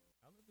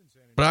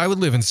 But I would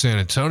live in San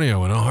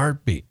Antonio in a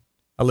heartbeat.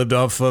 I lived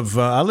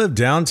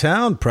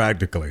downtown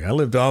practically. I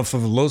lived off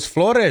of Los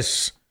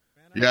Flores.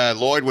 Yeah,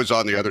 Lloyd was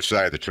on the other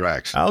side of the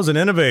tracks. I was an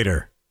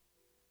innovator.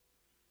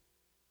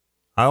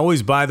 I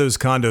always buy those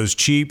condos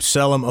cheap,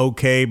 sell them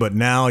okay, but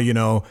now,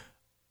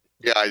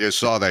 Yeah, I just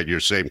saw that your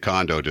same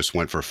condo just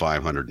went for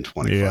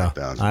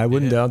 $525,000. I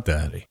wouldn't doubt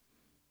that.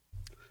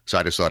 So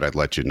I just thought I'd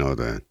let you know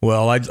that.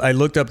 Well, I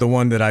looked up the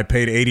one that I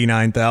paid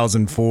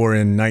 $89,000 for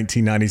in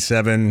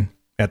 1997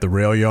 at the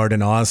rail yard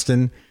in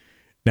Austin.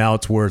 Now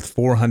it's worth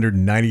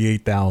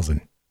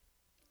 $498,000.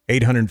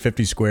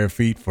 850 square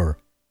feet for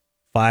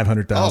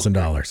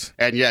 $500,000.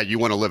 And yeah, you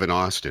want to live in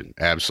Austin?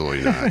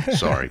 Absolutely not.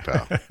 Sorry,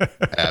 pal.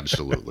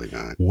 Absolutely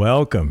not.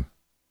 Welcome.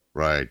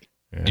 Right.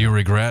 Do you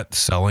regret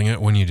selling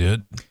it when you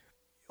did?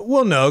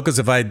 Well, no, because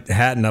if I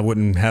hadn't, I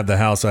wouldn't have the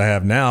house I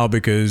have now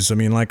because, I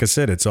mean, like I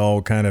said, it's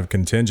all kind of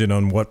contingent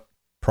on what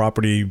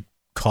property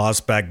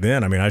cost back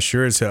then. I mean, I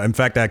sure as hell. In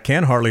fact, I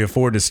can hardly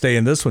afford to stay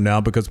in this one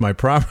now because my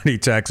property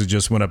taxes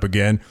just went up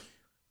again.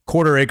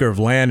 Quarter acre of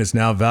land is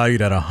now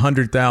valued at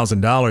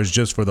 $100,000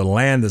 just for the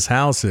land this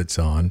house sits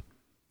on.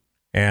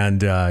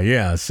 And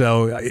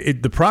so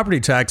the property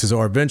taxes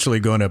are eventually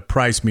going to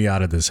price me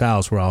out of this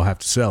house where I'll have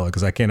to sell it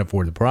because I can't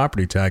afford the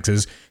property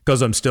taxes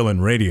because I'm still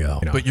in radio.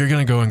 But you're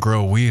going to go and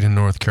grow weed in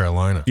North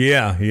Carolina.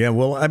 Yeah.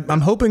 Well,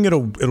 I'm hoping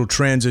it'll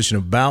transition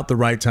about the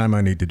right time I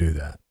need to do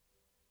that.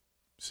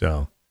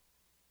 So.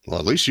 Well,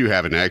 at least you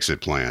have an exit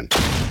plan.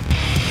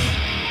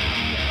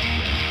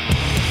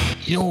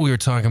 You know what we were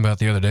talking about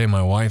the other day,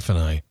 my wife and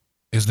I,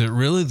 is that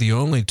really the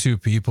only two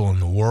people in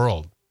the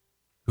world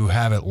who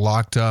have it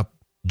locked up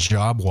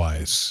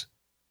job-wise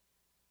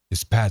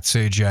is Pat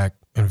Sajak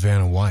and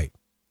Vanna White.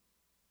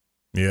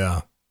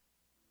 Yeah.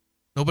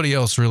 Nobody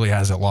else really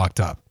has it locked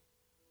up.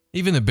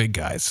 Even the big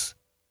guys,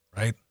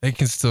 right? They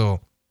can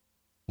still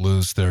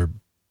lose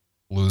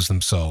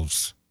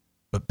themselves.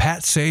 But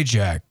Pat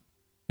Sajak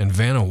and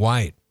Vanna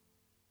White,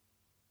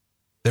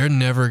 they're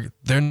never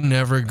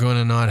going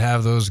to not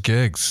have those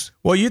gigs.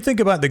 Well, you think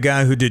about the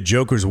guy who did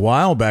Joker's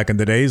Wild back in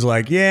the day. He's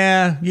like,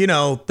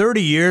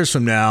 30 years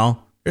from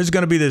now, there's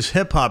going to be this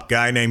hip-hop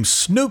guy named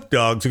Snoop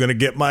Dogg's going to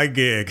get my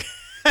gig.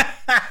 But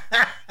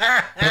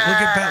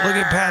look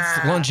at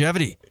Pat's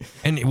longevity.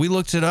 And we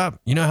looked it up.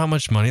 You know how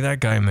much money that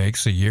guy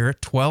makes a year?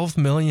 $12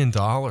 million.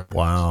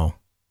 Wow.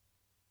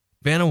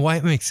 Vanna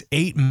White makes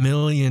 $8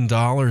 million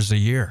a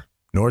year.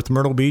 North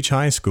Myrtle Beach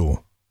High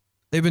School.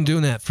 They've been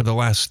doing that for the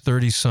last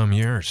 30-some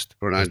years.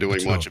 We're not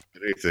doing much of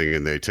anything,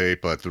 and they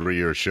tape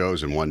 3-year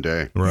shows in one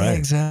day. Right. Yeah,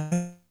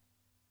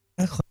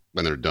 exactly.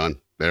 When they're done.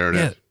 There it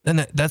is. And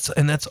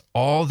that's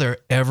all they're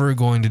ever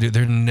going to do.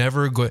 They're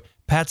never going.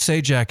 Pat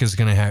Sajak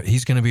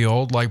he's going to be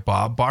old like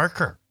Bob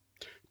Barker.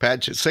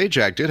 Pat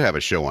Sajak did have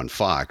a show on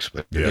Fox,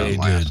 but it didn't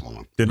last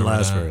long. Didn't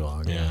last very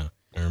long. Yeah,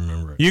 I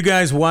remember it. You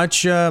guys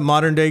watch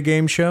modern day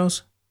game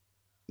shows?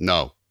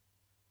 No.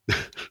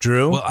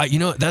 Drew?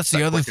 Well, that's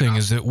the other thing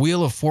is that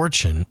Wheel of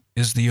Fortune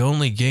is the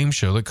only game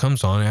show that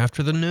comes on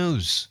after the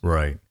news.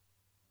 Right.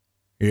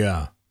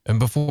 Yeah. And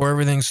before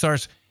everything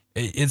starts.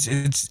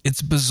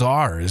 It's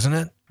bizarre, isn't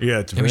it? Yeah,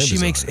 it's very she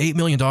bizarre. makes $8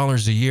 million a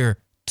year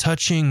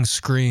touching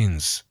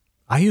screens.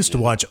 I used to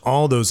watch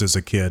all those as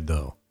a kid,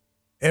 though.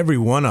 Every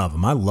one of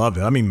them. I loved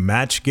it. I mean,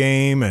 Match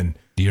Game and...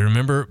 Do you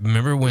remember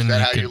when... Is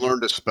that how you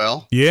learned to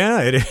spell?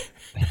 Yeah, it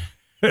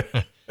is.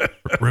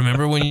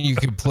 Remember when you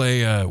could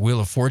play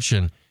Wheel of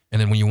Fortune, and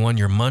then when you won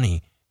your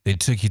money, they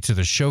took you to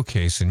the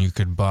showcase and you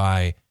could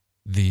buy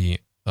the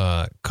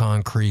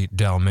concrete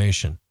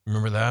Dalmatian.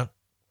 Remember that?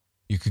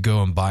 You could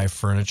go and buy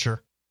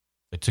furniture.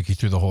 They took you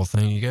through the whole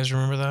thing. You guys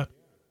remember that?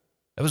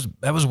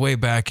 That was way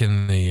back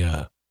in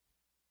the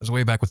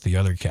way back with the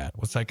other cat.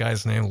 What's that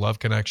guy's name? Love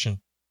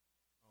Connection.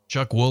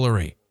 Chuck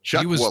Woolery.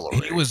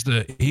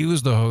 Woolery. He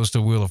was the host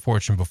of Wheel of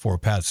Fortune before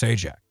Pat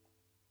Sajak.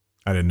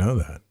 I didn't know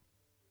that.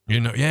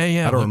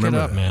 Yeah. I don't Look remember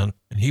it up, that. man.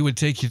 And he would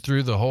take you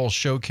through the whole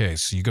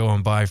showcase. You go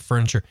and buy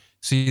furniture.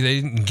 See,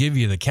 they didn't give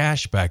you the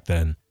cash back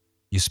then.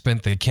 You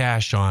spent the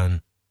cash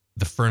on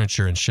the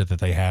furniture and shit that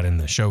they had in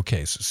the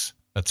showcases.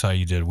 That's how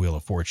you did Wheel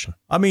of Fortune.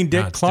 I mean,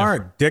 Dick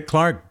Clark,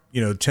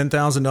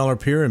 $10,000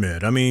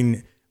 pyramid. I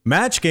mean,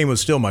 Match Game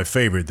was still my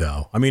favorite,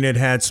 though. I mean, it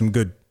had some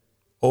good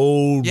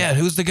old... Yeah,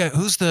 who was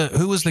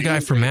the guy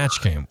from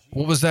Match Game?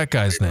 What was that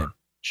guy's name?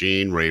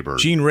 Gene Rayburn.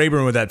 Gene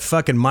Rayburn with that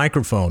fucking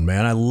microphone,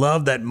 man. I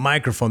love that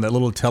microphone, that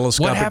little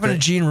telescopic What happened to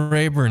Gene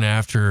Rayburn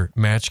after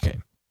Match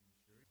Game?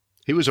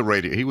 He was a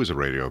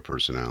radio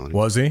personality.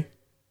 Was he?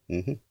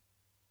 Mm-hmm.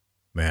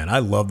 Man, I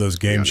love those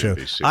game shows.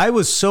 NBC. I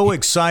was so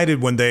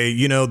excited when they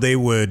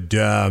would,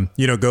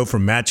 go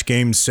from Match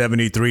Game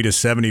 73 to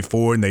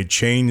 74 and they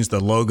change the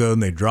logo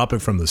and they drop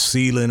it from the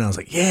ceiling. I was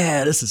like,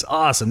 yeah, this is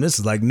awesome. This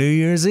is like New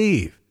Year's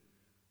Eve.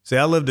 See,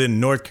 I lived in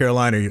North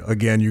Carolina.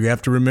 Again, you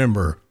have to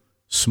remember,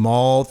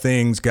 small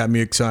things got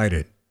me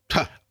excited.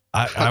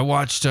 I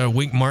watched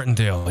Wink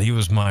Martindale. He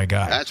was my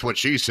guy. That's what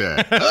she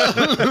said.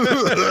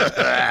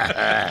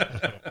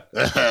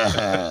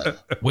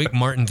 Wink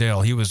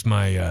Martindale. He was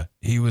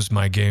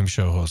my game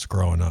show host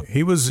growing up.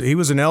 He was an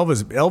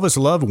Elvis. Elvis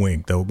loved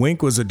Wink, though.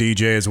 Wink was a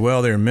DJ as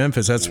well there in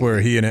Memphis. That's where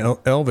he and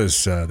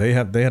Elvis they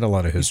had a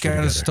lot of He's history. got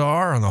together. a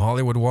star on the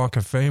Hollywood Walk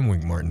of Fame.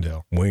 Wink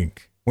Martindale.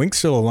 Wink's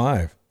still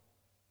alive.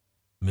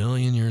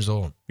 Million years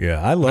old.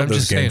 Yeah, I love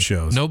those game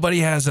shows.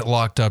 Nobody has it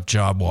locked up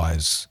job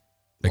wise.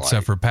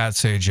 Except for Pat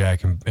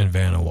Sajak and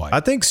Vanna White.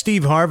 I think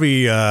Steve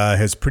Harvey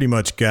has pretty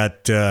much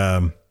got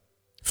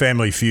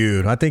Family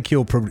Feud. I think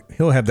he'll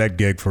have that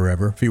gig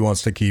forever if he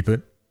wants to keep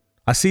it.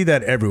 I see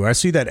that everywhere. I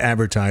see that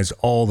advertised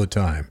all the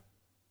time.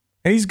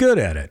 And he's good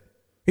at it.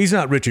 He's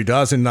not Richard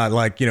Dawson, not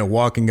like,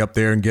 walking up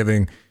there and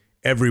giving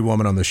every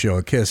woman on the show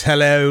a kiss.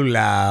 Hello,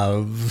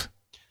 love.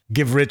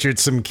 Give Richard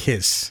some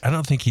kiss.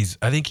 I think he's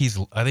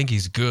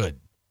good.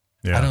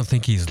 Yeah. I don't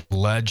think he's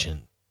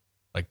legend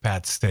like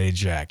Pat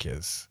Sajak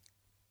is.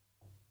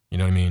 You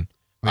know what I mean?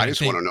 I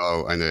just want to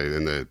know,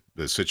 in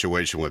the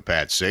situation with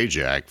Pat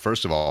Sajak,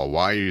 first of all,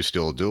 why are you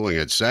still doing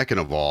it? Second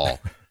of all,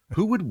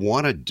 who would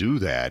want to do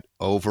that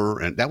over?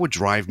 And that would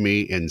drive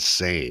me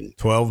insane.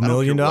 $12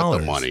 million. What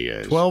the money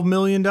is. $12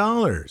 million.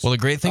 Well, the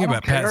great thing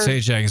about Pat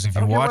Sajak is if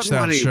you watch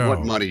that show,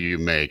 what money you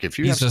make. If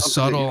you have he's a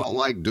something that subtle.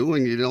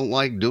 you don't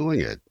like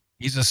doing it.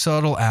 He's a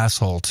subtle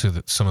asshole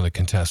to some of the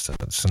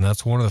contestants, and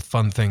that's one of the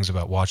fun things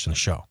about watching the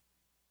show,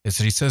 is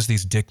that he says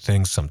these dick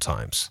things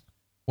sometimes.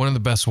 One of the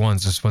best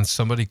ones is when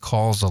somebody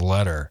calls a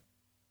letter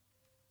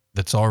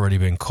that's already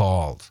been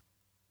called.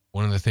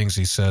 One of the things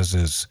he says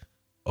is,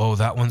 oh,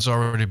 that one's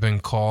already been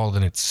called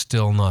and it's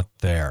still not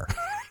there.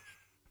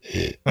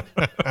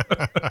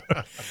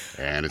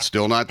 And it's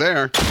still not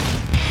there.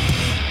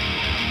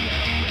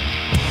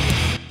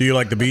 Do you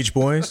like the Beach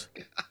Boys?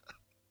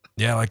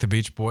 Yeah, I like the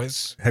Beach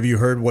Boys. Have you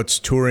heard what's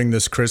touring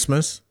this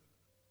Christmas?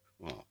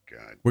 Oh,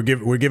 God.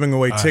 We're giving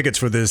away tickets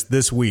for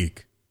this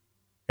week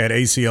at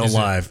ACL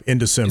Live in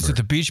December. Is it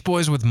the Beach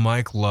Boys with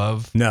Mike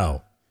Love?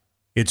 No.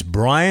 It's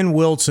Brian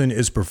Wilson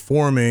is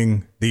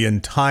performing the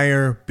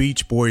entire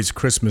Beach Boys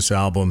Christmas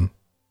album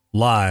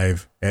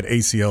live at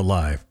ACL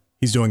Live.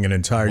 He's doing an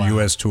entire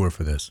U.S. tour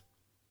for this.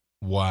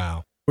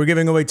 Wow. We're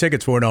giving away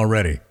tickets for it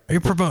already.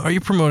 Are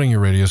you promoting your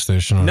radio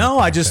station? No,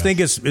 I just think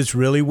it's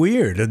really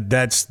weird.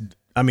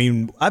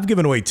 I've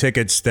given away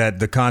tickets that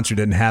the concert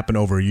didn't happen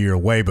over a year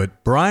away,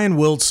 but Brian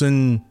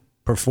Wilson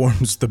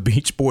performs the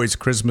Beach Boys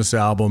Christmas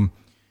album.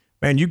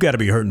 Man, you got to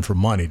be hurting for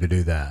money to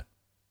do that.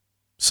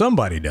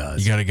 Somebody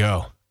does. You got to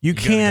go. You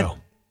can't. Go.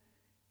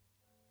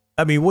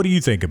 I mean, what do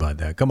you think about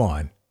that? Come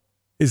on.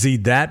 Is he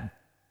that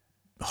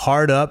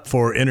hard up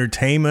for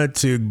entertainment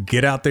to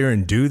get out there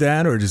and do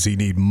that, or does he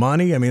need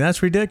money? I mean,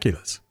 that's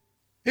ridiculous.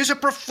 He's a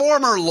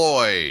performer,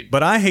 Lloyd.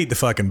 But I hate the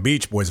fucking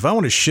Beach Boys. If I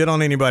want to shit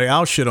on anybody,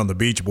 I'll shit on the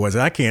Beach Boys.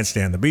 I can't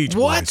stand the Beach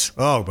Boys.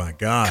 Oh, my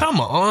God. Come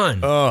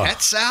on.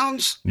 Pet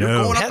Sounds? No.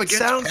 You're going up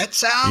against Pet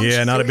Sounds?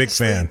 Yeah, not a big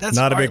fan.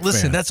 Not a big fan.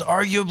 Listen, that's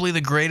arguably the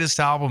greatest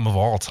album of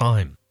all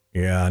time.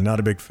 Yeah, not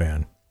a big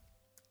fan.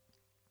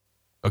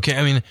 Okay,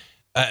 I mean,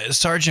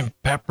 Sgt.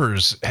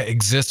 Pepper's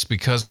exists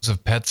because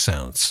of Pet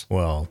Sounds.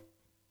 Well,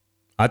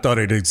 I thought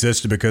it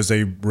existed because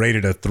they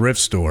raided a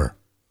thrift store.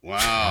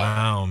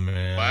 Wow,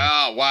 man.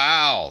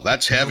 Wow.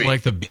 That's heavy.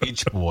 Like the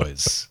Beach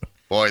Boys.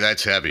 Boy,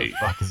 that's heavy. What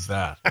the fuck is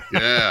that?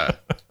 Yeah.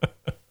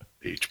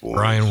 Beach Boys.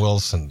 Brian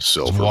Wilson.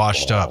 Silver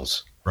washed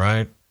balls. up,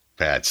 right?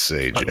 Pat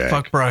Sajak.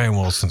 Fuck Brian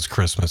Wilson's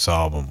Christmas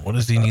album. What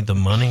does he need the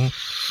money?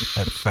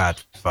 That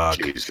fat fuck.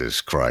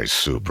 Jesus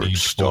Christ, Beach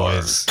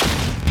superstar. Boys.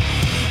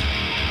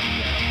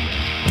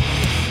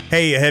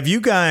 Hey, have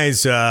you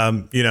guys,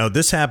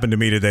 this happened to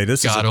me today.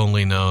 God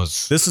only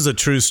knows. This is a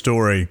true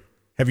story.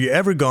 Have you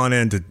ever gone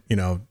into,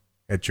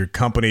 at your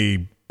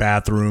company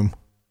bathroom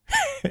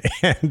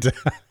and...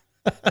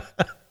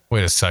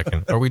 Wait a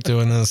second. Are we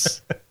doing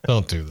this?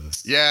 Don't do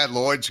this. Yeah,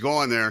 Lloyd's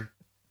going there.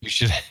 You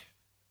should...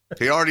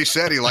 He already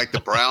said he liked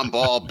the brown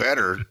ball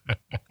better.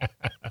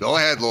 Go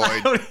ahead,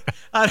 Lloyd.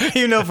 I don't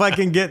even know if I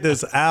can get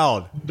this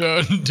out.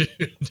 Don't do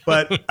it.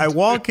 But I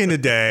walk in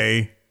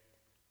today...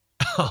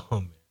 Oh,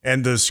 man.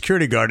 And the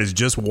security guard is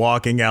just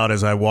walking out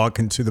as I walk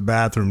into the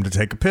bathroom to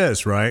take a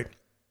piss, right?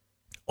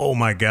 Oh,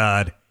 my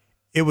God.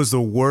 It was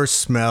the worst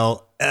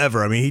smell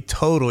ever. I mean, he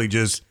totally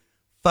just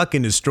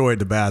fucking destroyed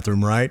the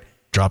bathroom, right?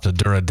 Dropped a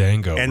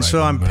Duradango. And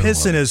so I'm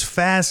pissing as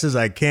fast as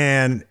I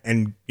can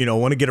and,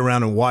 want to get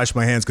around and wash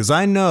my hands because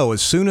I know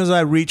as soon as I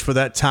reach for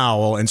that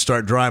towel and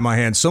start drying my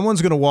hands,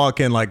 someone's going to walk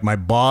in like my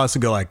boss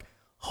and go like,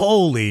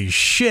 holy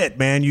shit,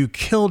 man, you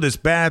killed this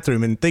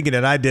bathroom, and thinking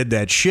that I did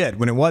that shit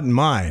when it wasn't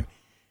mine.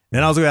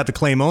 Then I was going to have to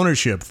claim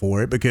ownership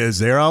for it because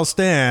there I'll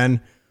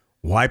stand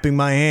wiping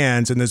my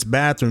hands and this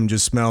bathroom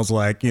just smells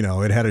like,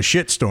 it had a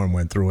shitstorm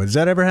went through it. Does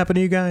that ever happen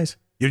to you guys?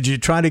 Did you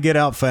try to get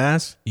out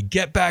fast? You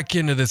get back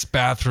into this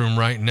bathroom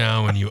right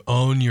now and you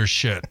own your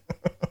shit.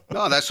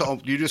 No, that's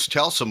all. You just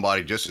tell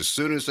somebody just as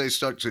soon as they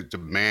start to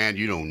demand,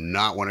 you do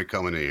not want to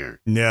come in here.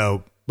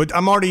 No, but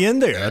I'm already in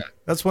there. Yeah.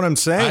 That's what I'm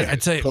saying. I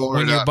tell you,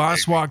 when your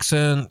boss walks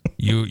in,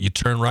 you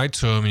turn right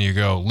to him and you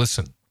go,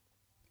 listen,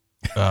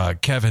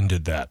 Kevin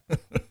did that.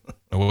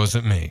 It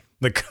wasn't me.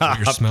 The cop.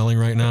 What you're smelling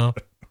right now,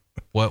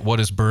 what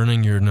is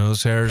burning your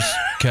nose hairs?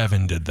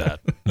 Kevin did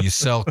that. You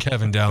sell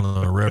Kevin down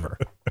in the river.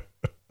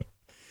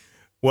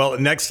 Well,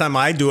 next time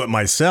I do it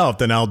myself,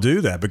 then I'll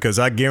do that because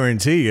I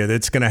guarantee you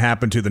it's going to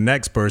happen to the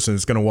next person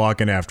that's going to walk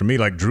in after me.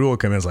 Like Drew will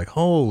come in and is like,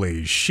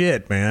 holy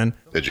shit, man.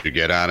 Did you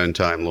get out in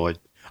time, Lloyd?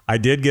 I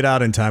did get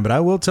out in time, but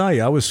I will tell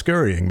you, I was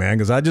scurrying, man,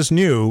 because I just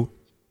knew,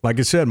 like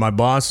I said, my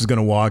boss is going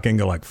to walk in and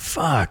go like,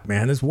 fuck,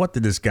 man, what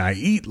did this guy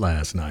eat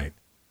last night?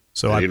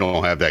 So you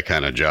don't have that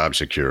kind of job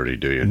security,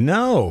 do you?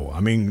 No.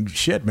 I mean,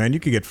 shit, man, you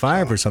could get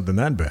fired for something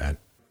that bad.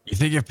 You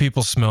think if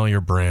people smell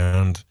your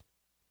brand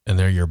and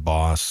they're your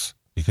boss,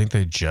 you think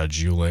they judge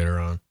you later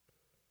on?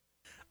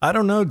 I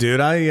don't know,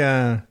 dude.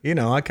 I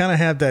kind of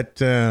have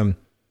that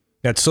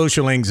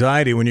social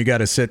anxiety when you got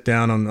to sit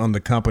down on the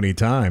company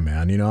time,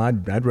 man.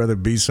 I'd rather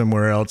be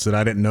somewhere else that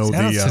I didn't know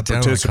the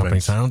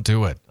participants. I don't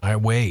do it. I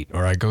wait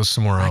or I go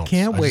somewhere else. I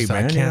can't wait,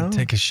 man. I can't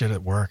take a shit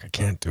at work. I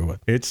can't do it.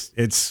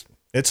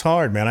 It's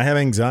hard, man. I have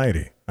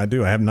anxiety. I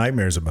do. I have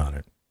nightmares about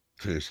it.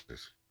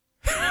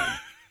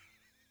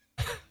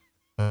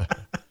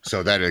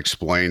 So that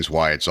explains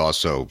why it's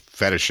also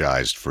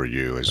fetishized for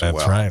you as well.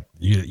 That's right.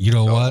 You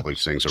know what?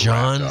 These things are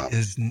John wrapped up.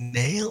 is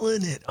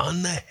nailing it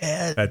on the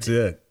head. That's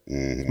it.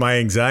 My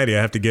anxiety,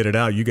 I have to get it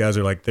out. You guys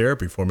are like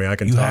therapy for me. I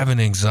can You talk. have an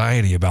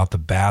anxiety about the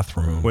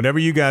bathroom. Whenever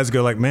you guys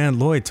go like, man,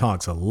 Lloyd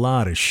talks a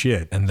lot of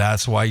shit. And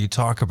that's why you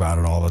talk about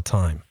it all the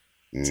time.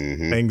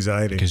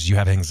 Anxiety. Because you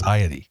have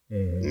anxiety.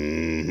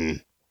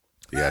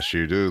 Yes,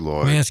 you do,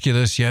 Lloyd. Let me ask you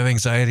this. You have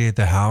anxiety at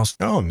the house?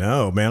 Oh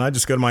no, man. I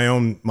just go to my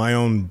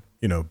own,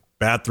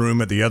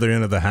 bathroom at the other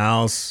end of the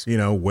house,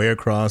 way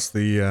across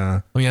the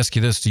Let me ask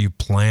you this. Do you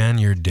plan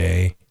your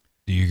day?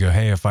 Do you go,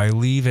 hey, if I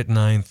leave at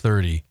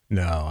 9:30,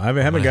 No, I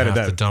haven't got it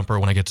to that. dump her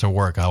when I get to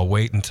work. I'll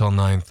wait until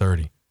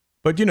 9:30.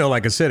 But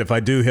like I said, if I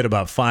do hit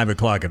about 5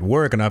 o'clock at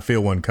work and I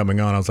feel one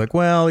coming on, I was like,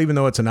 well, even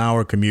though it's an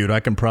hour commute,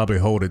 I can probably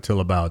hold it till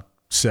about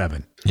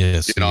 7.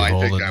 Yes, you I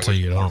hold think it I until was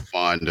you more don't.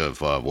 fond of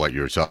what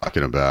you were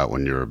talking about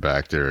when you were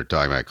back there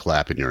talking about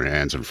clapping your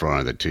hands in front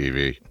of the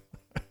TV.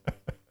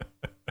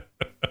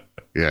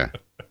 Yeah.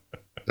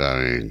 I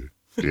mean,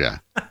 yeah.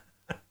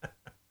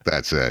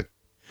 That's it.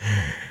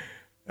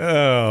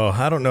 Oh,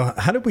 I don't know.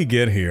 How did we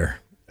get here?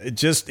 You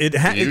did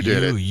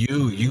it.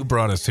 You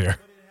brought us here.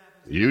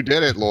 You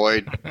did it,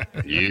 Lloyd.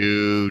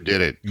 You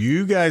did it.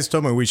 You guys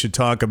told me we should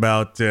talk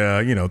about,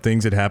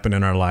 things that happen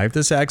in our life.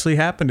 This actually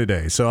happened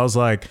today. So I was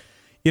like,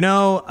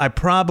 I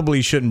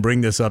probably shouldn't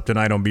bring this up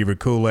tonight on Beaver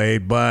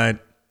Kool-Aid,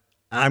 but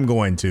I'm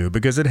going to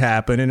because it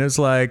happened. And it's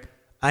like,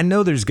 I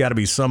know there's got to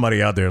be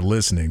somebody out there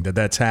listening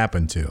that's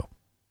happened to.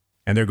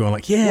 And they're going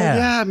like, yeah. Well,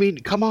 yeah, I mean,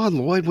 come on,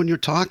 Lloyd, when you're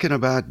talking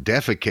about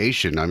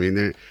defecation, I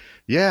mean,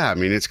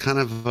 it's kind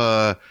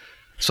of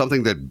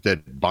something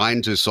that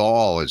binds us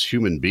all as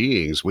human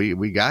beings.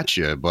 We got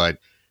you. But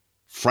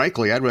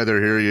frankly, I'd rather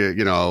hear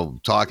you,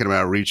 talking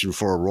about reaching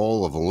for a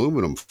roll of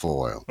aluminum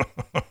foil.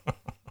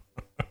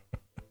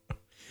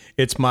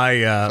 It's my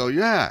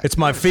it's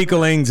my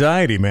fecal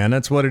anxiety, man.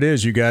 That's what it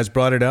is. You guys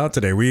brought it out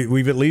today.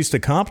 We've at least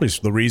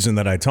accomplished the reason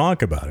that I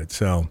talk about it.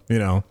 So,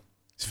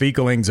 it's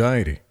fecal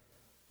anxiety.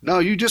 No,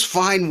 you just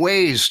find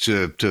ways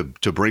to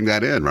bring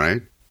that in,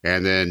 right?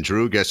 And then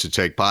Drew gets to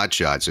take pot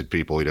shots at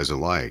people he doesn't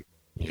like.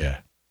 Yeah.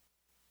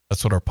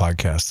 That's what our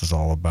podcast is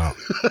all about.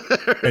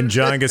 And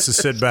John gets to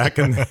sit back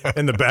in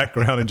the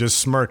background and just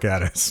smirk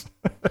at us.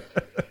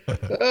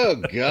 Oh,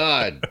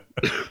 God.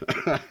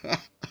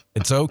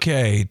 It's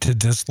okay to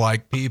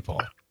dislike people.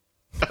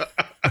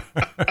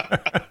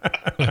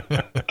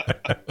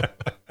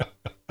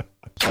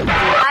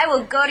 I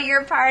will go to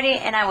your party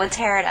and I will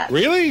tear it up.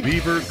 Really?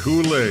 Beaver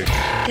Kool-Aid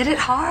Get it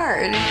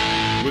hard.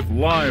 with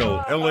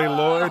Lisle, L.A.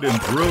 Lloyd, and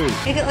Drew.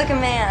 Make it like a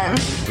man.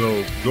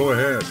 So go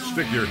ahead,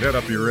 stick your head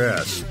up your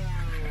ass.